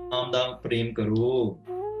Satnam ਦਾ ਪ੍ਰੇਮ ਕਰੋ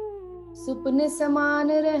ਸੁਪਨੇ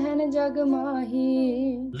ਸਮਾਨ ਰਹਿਣ ਜਗ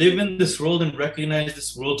ਮਾਹੀ live in this world and recognize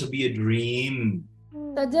this world to be a dream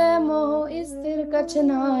ਤਜੈ ਮੋਹ ਸਥਿਰ ਕਛ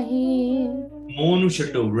ਨਾਹੀ ਮੋਹ ਨੂੰ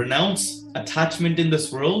ਛੱਡੋ renounce attachment in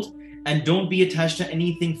this world and don't be attached to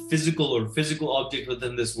anything physical or physical object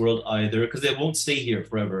within this world either because they won't stay here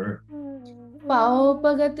forever ਪਾਓ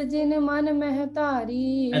ਭਗਤ ਜਿਨ ਮਨ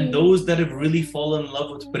ਮਹਿਤਾਰੀ and those that have really fallen in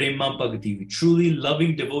love with prema bhakti truly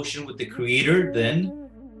loving devotion with the creator then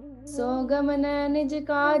ਸੋ ਗਮਨ ਨਿਜ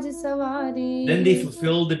ਕਾਜ ਸਵਾਰੀ then they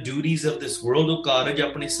fulfill the duties of this world ਉਹ ਕਾਰਜ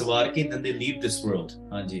ਆਪਣੇ ਸਵਾਰ ਕੇ then they leave this world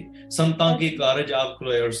ਹਾਂਜੀ ਸੰਤਾਂ ਕੇ ਕਾਰਜ ਆਪ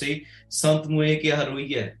ਕੋਲੋਂ ਔਰ ਸੇ ਸੰਤ ਨੂੰ ਇਹ ਕਿਹਾ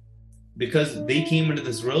ਹੋਈ ਹੈ because they came into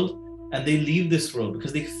this world and they leave this world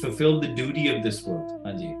because they fulfill the duty of this world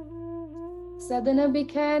ਹਾਂਜੀ ਸਦਨ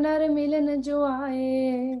ਬਿਖੈ ਨਰ ਮਿਲਨ ਜੋ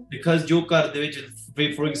ਆਏ because ਜੋ ਘਰ ਦੇ ਵਿੱਚ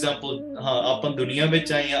for example ਹਾਂ ਆਪਾਂ ਦੁਨੀਆ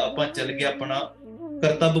ਵਿੱਚ ਆਏ ਆ ਆਪਾਂ ਚੱਲ ਗਏ ਆਪਣਾ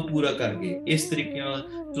ਕਰਤੱਵ ਪੂਰਾ ਕਰ ਗਏ ਇਸ ਤਰੀਕੇ ਨਾਲ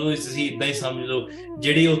ਜੋ ਤੁਸੀਂ ਇਦਾਂ ਹੀ ਸਮਝ ਲਓ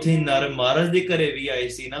ਜਿਹੜੇ ਉੱਥੇ ਨਰ ਮਹਾਰਾਜ ਦੇ ਘਰੇ ਵੀ ਆਏ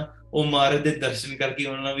ਸੀ ਨਾ ਉਹ ਮਹਾਰਾਜ ਦੇ ਦਰਸ਼ਨ ਕਰਕੇ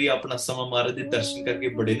ਉਹਨਾਂ ਵੀ ਆਪਣਾ ਸਮਾਂ ਮਹਾਰਾਜ ਦੇ ਦਰਸ਼ਨ ਕਰਕੇ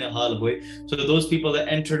ਬੜੇ ਨਿਹਾਲ ਹੋਏ so those people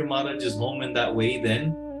that entered Maharaj's home in that way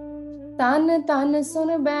then ਤਨ ਤਨ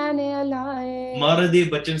ਸੁਨ ਬੈਨ ਅਲਾਏ ਮਹਾਰਾਜ ਦੇ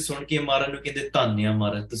ਬਚਨ ਸੁਣ ਕੇ ਮਹਾਰਾਜ ਨੂੰ ਕਹਿੰਦੇ ਧੰਨਿਆ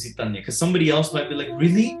ਮਹਾਰਾਜ ਤੁਸੀਂ ਧੰਨਿਆ because somebody else might be like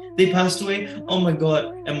really they passed away oh my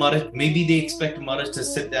god and Maharaj maybe they expect Maharaj to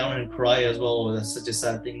sit down and cry as well oh, that's such a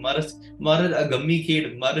sad thing Maharaj ਅਗੰਮੀ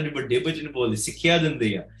ਖੇਡ ਮਹਾਰਾਜ ਵੱਡੇ ਬਚਨ ਬੋਲਦੇ ਸਿੱਖਿਆ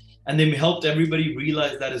ਦਿੰਦੇ ਆ and they helped everybody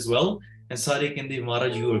realize that as well and ਸਾਰੇ ਕਹਿੰਦੇ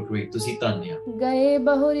ਮਹਾਰਾਜ you are great ਤੁਸੀਂ ਧੰਨਿਆ ਗਏ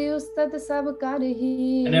ਬਹੁਰੀ ਉਸਤਤ ਸਭ ਕਰ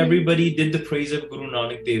ਹੀ and everybody did the praise of Guru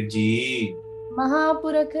Nanak Dev Ji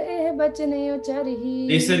महापुरख एह बचने उचरही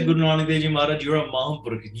they said Guru Nanak Dev Ji Maharaj you're a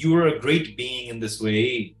Mahapurukh you are a great being in this way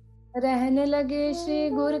रहने लगे श्री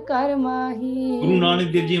गुर कर माही Guru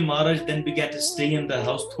Nanak Dev Ji Maharaj then began to stay in the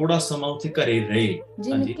house thoda sama uthe ਘਰੇ ਰਹੇ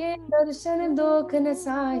जिनके दर्शन दोख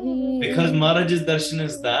नसाही because Maharaj's darshan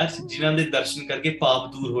is that ਜਿਨ੍ਹਾਂ ਦੇ ਦਰਸ਼ਨ ਕਰਕੇ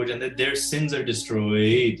ਪਾਪ ਦੂਰ ਹੋ ਜਾਂਦੇ their sins are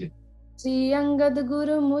destroyed Shri Angad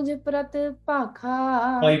गुरु मुझ प्रत पाखा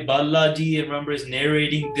Bhai Balaji remember is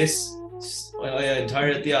narrating this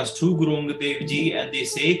entire ityas to Guru Angad Dev Ji and they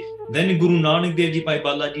say then Guru Nanak Dev Ji Bhai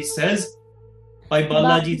Balaji says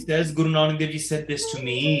Guru Nanak Dev Ji said this to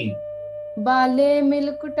me बाले मिल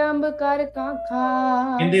कुटुंब कर काखा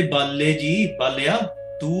ਕਹਿੰਦੇ ਬਾਲੇ ਜੀ ਬਾਲਿਆ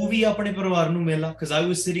ਤੂੰ ਵੀ ਆਪਣੇ ਪਰਿਵਾਰ ਨੂੰ ਮਿਲਾ because I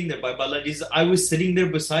was sitting there Bhai Balaji says I was sitting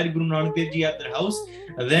there beside Guru Nanak Dev Ji at their house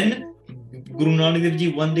and then Guru Nanak Dev Ji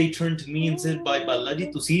one day turned to me and said Bhai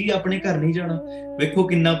Balaji ਤੁਸੀਂ ਵੀ ਆਪਣੇ ਘਰ ਨਹੀਂ ਜਾਣਾ ਵੇਖੋ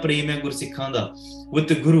ਕਿੰਨਾ ਪ੍ਰੇਮ ਹੈ ਗੁਰਸਿੱਖਾਂ ਦਾ with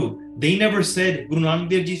the Guru they never said Guru Nanak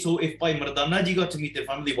Dev Ji so if Bhai Mardana Ji got to meet their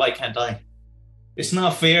family why can't I it's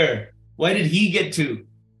not fair why did he get to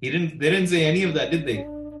they didn't say any of that did they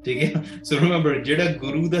ਠੀਕ ਹੈ so remember ਜਿਹੜਾ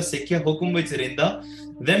ਗੁਰੂ ਦਾ ਸਿੱਖਿਆ ਹੁਕਮ ਵਿੱਚ ਰਹਿੰਦਾ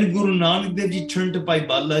then Guru Nanak Dev Ji turned to Bhai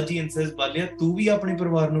Balaji and says ਬਾਲਿਆ ਤੂੰ ਵੀ ਆਪਣੇ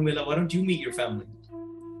ਪਰਿਵਾਰ ਨੂੰ ਮਿਲਾ why don't you meet your family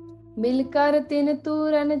ਮਿਲਕਰ ਤਿਨ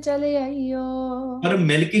ਤੂਰਨ ਚਲੇ ਆਈਓ ਪਰ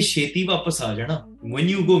ਮਿਲ ਕੇ ਛੇਤੀ ਵਾਪਸ ਆ ਜਾਣਾ when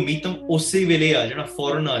you go meet them ਉਸੇ ਵੇਲੇ ਆ ਜਾਣਾ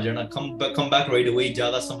ਫੌਰਨ ਆ ਜਾਣਾ come back right away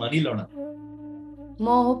ਜ਼ਿਆਦਾ ਸਮਾਂ ਨਹੀਂ ਲਾਉਣਾ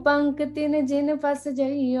ਮੋਹ ਪੰਕ ਤਿਨ ਜਿਨ ਫਸ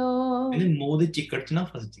ਜਾਈਓ ਇਹਨੇ ਮੋਹ ਦੇ ਚਿੱਕੜ 'ਚ ਨਾ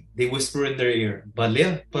ਫਸ ਜੀ they whisper in their ear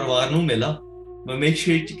ਬਾਲਿਆ ਪਰਿਵਾਰ ਨੂੰ ਮਿਲਾ but make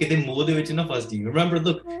sure ਕਿ ਕਿਤੇ ਮੋਹ ਦੇ ਵਿੱਚ ਨਾ ਫਸ ਜੀ remember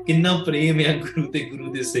look ਕਿੰਨਾ ਪ੍ਰੇਮ ਹੈ ਗੁਰੂ ਤੇ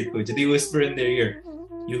ਗੁਰੂ ਦੇ ਸਿੱਖ ਵਿੱਚ they whisper in their ear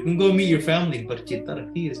you can go meet your family but ਚੇਤਾ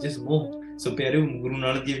ਰੱਖੀ is just ਮੋਹ so ਪਿਆਰੇ Guru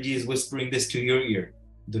Nanak Dev Ji is whispering this to your ear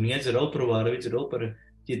ਦੁਨੀਆ 'ਚ ਰਹੋ ਪਰਿਵਾਰ ਵਿੱਚ ਰਹੋ ਪਰ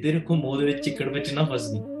ਚੇਤੇ ਰੱਖੋ ਮੋਹ ਦੇ ਵਿੱਚ ਚਿੱਕੜ ਵਿੱਚ ਨਾ ਫਸ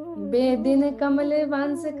ਜੀ ਬੇਦਿਨ ਕਮਲ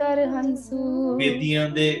ਵੰਸ ਕਰ ਹੰਸੂ ਬੇਦੀਆਂ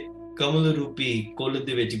ਦੇ ਕਮਲ ਰੂਪੀ ਕੁੱਲ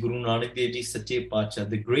ਦੇ ਵਿੱਚ ਗੁਰੂ ਨਾਨਕ ਦੇਵ ਜੀ ਸੱਚੇ ਪਾਤਸ਼ਾਹ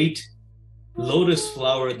the great lotus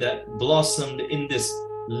flower that blossomed in this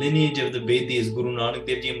lineage of the Vedis Guru Nanak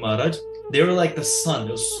Dev Ji Maharaj they were like the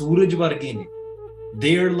sun ਸੂਰਜ ਵਰਗੇ ਨੇ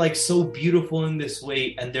they are like so beautiful in this way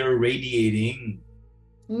and they're radiating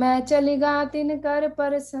मैं चलिगा तिन कर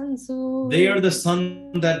पर संसू. They are the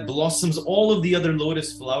sun that blossoms all of the other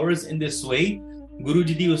lotus flowers in this way. Guru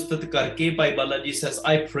Ji di ustat karke, Bhai Balaji says,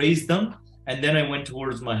 I praised them and then I went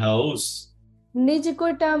towards my house. निज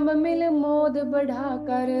कुटुंब मिल मोद बढ़ा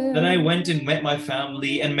कर. Then I went and met my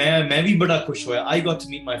family and मैं भी बड़ा खुश हुआ. I got to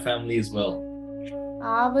meet my family as well.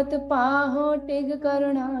 आवत पाहो टिग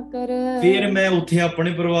करुणा कर. फिर मैं उठे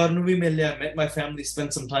अपने परिवार ਨੂੰ ਵੀ ਮਿਲ ਲਿਆ. Met my family,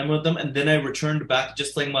 spent some time with them, and then I returned back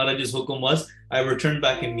just like Maharaj's hukum was. I returned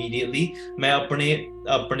back immediately. मैं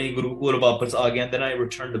अपने गुरु कोल वापस आ गया. Then I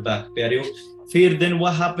returned back. प्यारियो, फिर then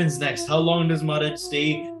what happens next? How long does Maharaj stay?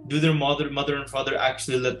 Do their mother and father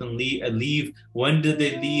actually let them leave? When did they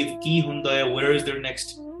leave? ਕੀ ਹੁੰਦਾ ਹੈ? Where is their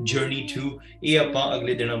next journey to? ਇਹ ਆਪਾਂ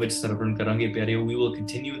ਅਗਲੇ ਦਿਨਾਂ ਵਿੱਚ ਸਰਵਣ ਕਰਾਂਗੇ ਪਿਆਰਿਓ. We will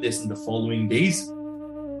continue this in the following days.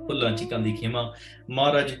 ਭੁੱਲਾਂ ਚੀਕਾਂ ਦੀ ਖੇਮਾ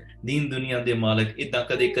ਮਹਾਰਾਜ ਦੀਨ ਦੁਨੀਆ ਦੇ ਮਾਲਕ ਇਦਾਂ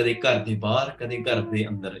ਕਦੇ ਕਦੇ ਘਰ ਦੇ ਬਾਹਰ ਕਦੇ ਘਰ ਦੇ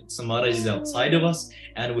ਅੰਦਰ. So Maharaj is outside of us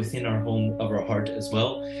and within our home of our heart as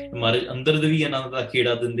well. ਮਹਾਰਾਜ ਅੰਦਰ ਦੇ ਵੀ ਆਨੰਦ ਦਾ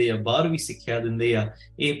ਖੇੜਾ ਦਿੰਦੇ ਆ, ਬਾਹਰ ਵੀ ਸਿੱਖਿਆ ਦਿੰਦੇ ਆ.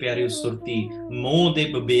 ਇਹ ਪਿਆਰਿਓ ਸੁਰਤੀ ਮੋਹ ਦੇ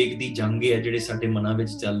ਵਿਵੇਕ ਦੀ ਜੰਗ ਹੈ ਜਿਹੜੇ ਸਾਡੇ ਮਨਾਂ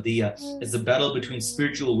ਵਿੱਚ ਚੱਲਦੀ ਆ. It's the battle between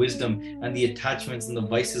spiritual wisdom and the attachments and the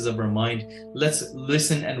vices of our mind. Let's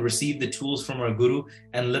listen and receive the tools from our Guru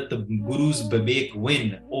and let the Guru's vivek win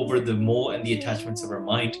over the moh and the attachments of our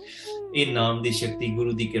mind. In naam di shakti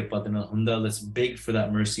Guru di kirpa de naal hunda. Let's beg for that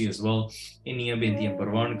mercy as well. ਇੰਨੀਆਂ ਬੇਨਤੀਆਂ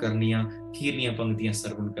ਪ੍ਰਵਾਨ ਕਰਨੀਆਂ, ਖੀਰਲੀਆਂ ਪੰਕਤੀਆਂ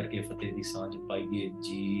ਸਰਵਣ ਕਰਕੇ ਫਤਿਹ ਦੀ ਸਾਂਝ ਪਾਈਏ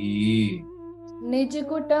ਜੀ. निज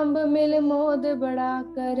कुटुंब मिल मोद बढ़ा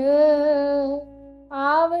कर.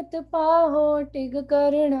 आवत पाहो टिग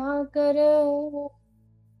करुणा कर.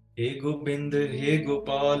 हे गोबिंद हे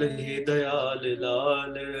गोपाल हे दयाल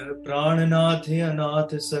लाल, प्राणनाथ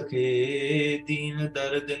अनाथ सखे दीन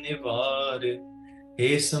दर्द निवार. हे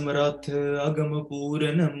समरथ अगम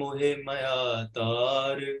पूरन मोहे मया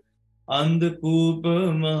तार. अंधकूप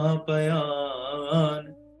महापयान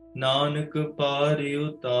नानक पार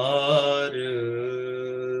उतार.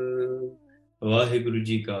 वाहिगुरु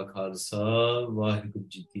जी का खालसा, वाहिगुरु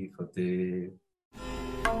जी की फतेह.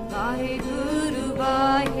 वाहिगुरु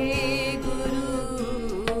वाहे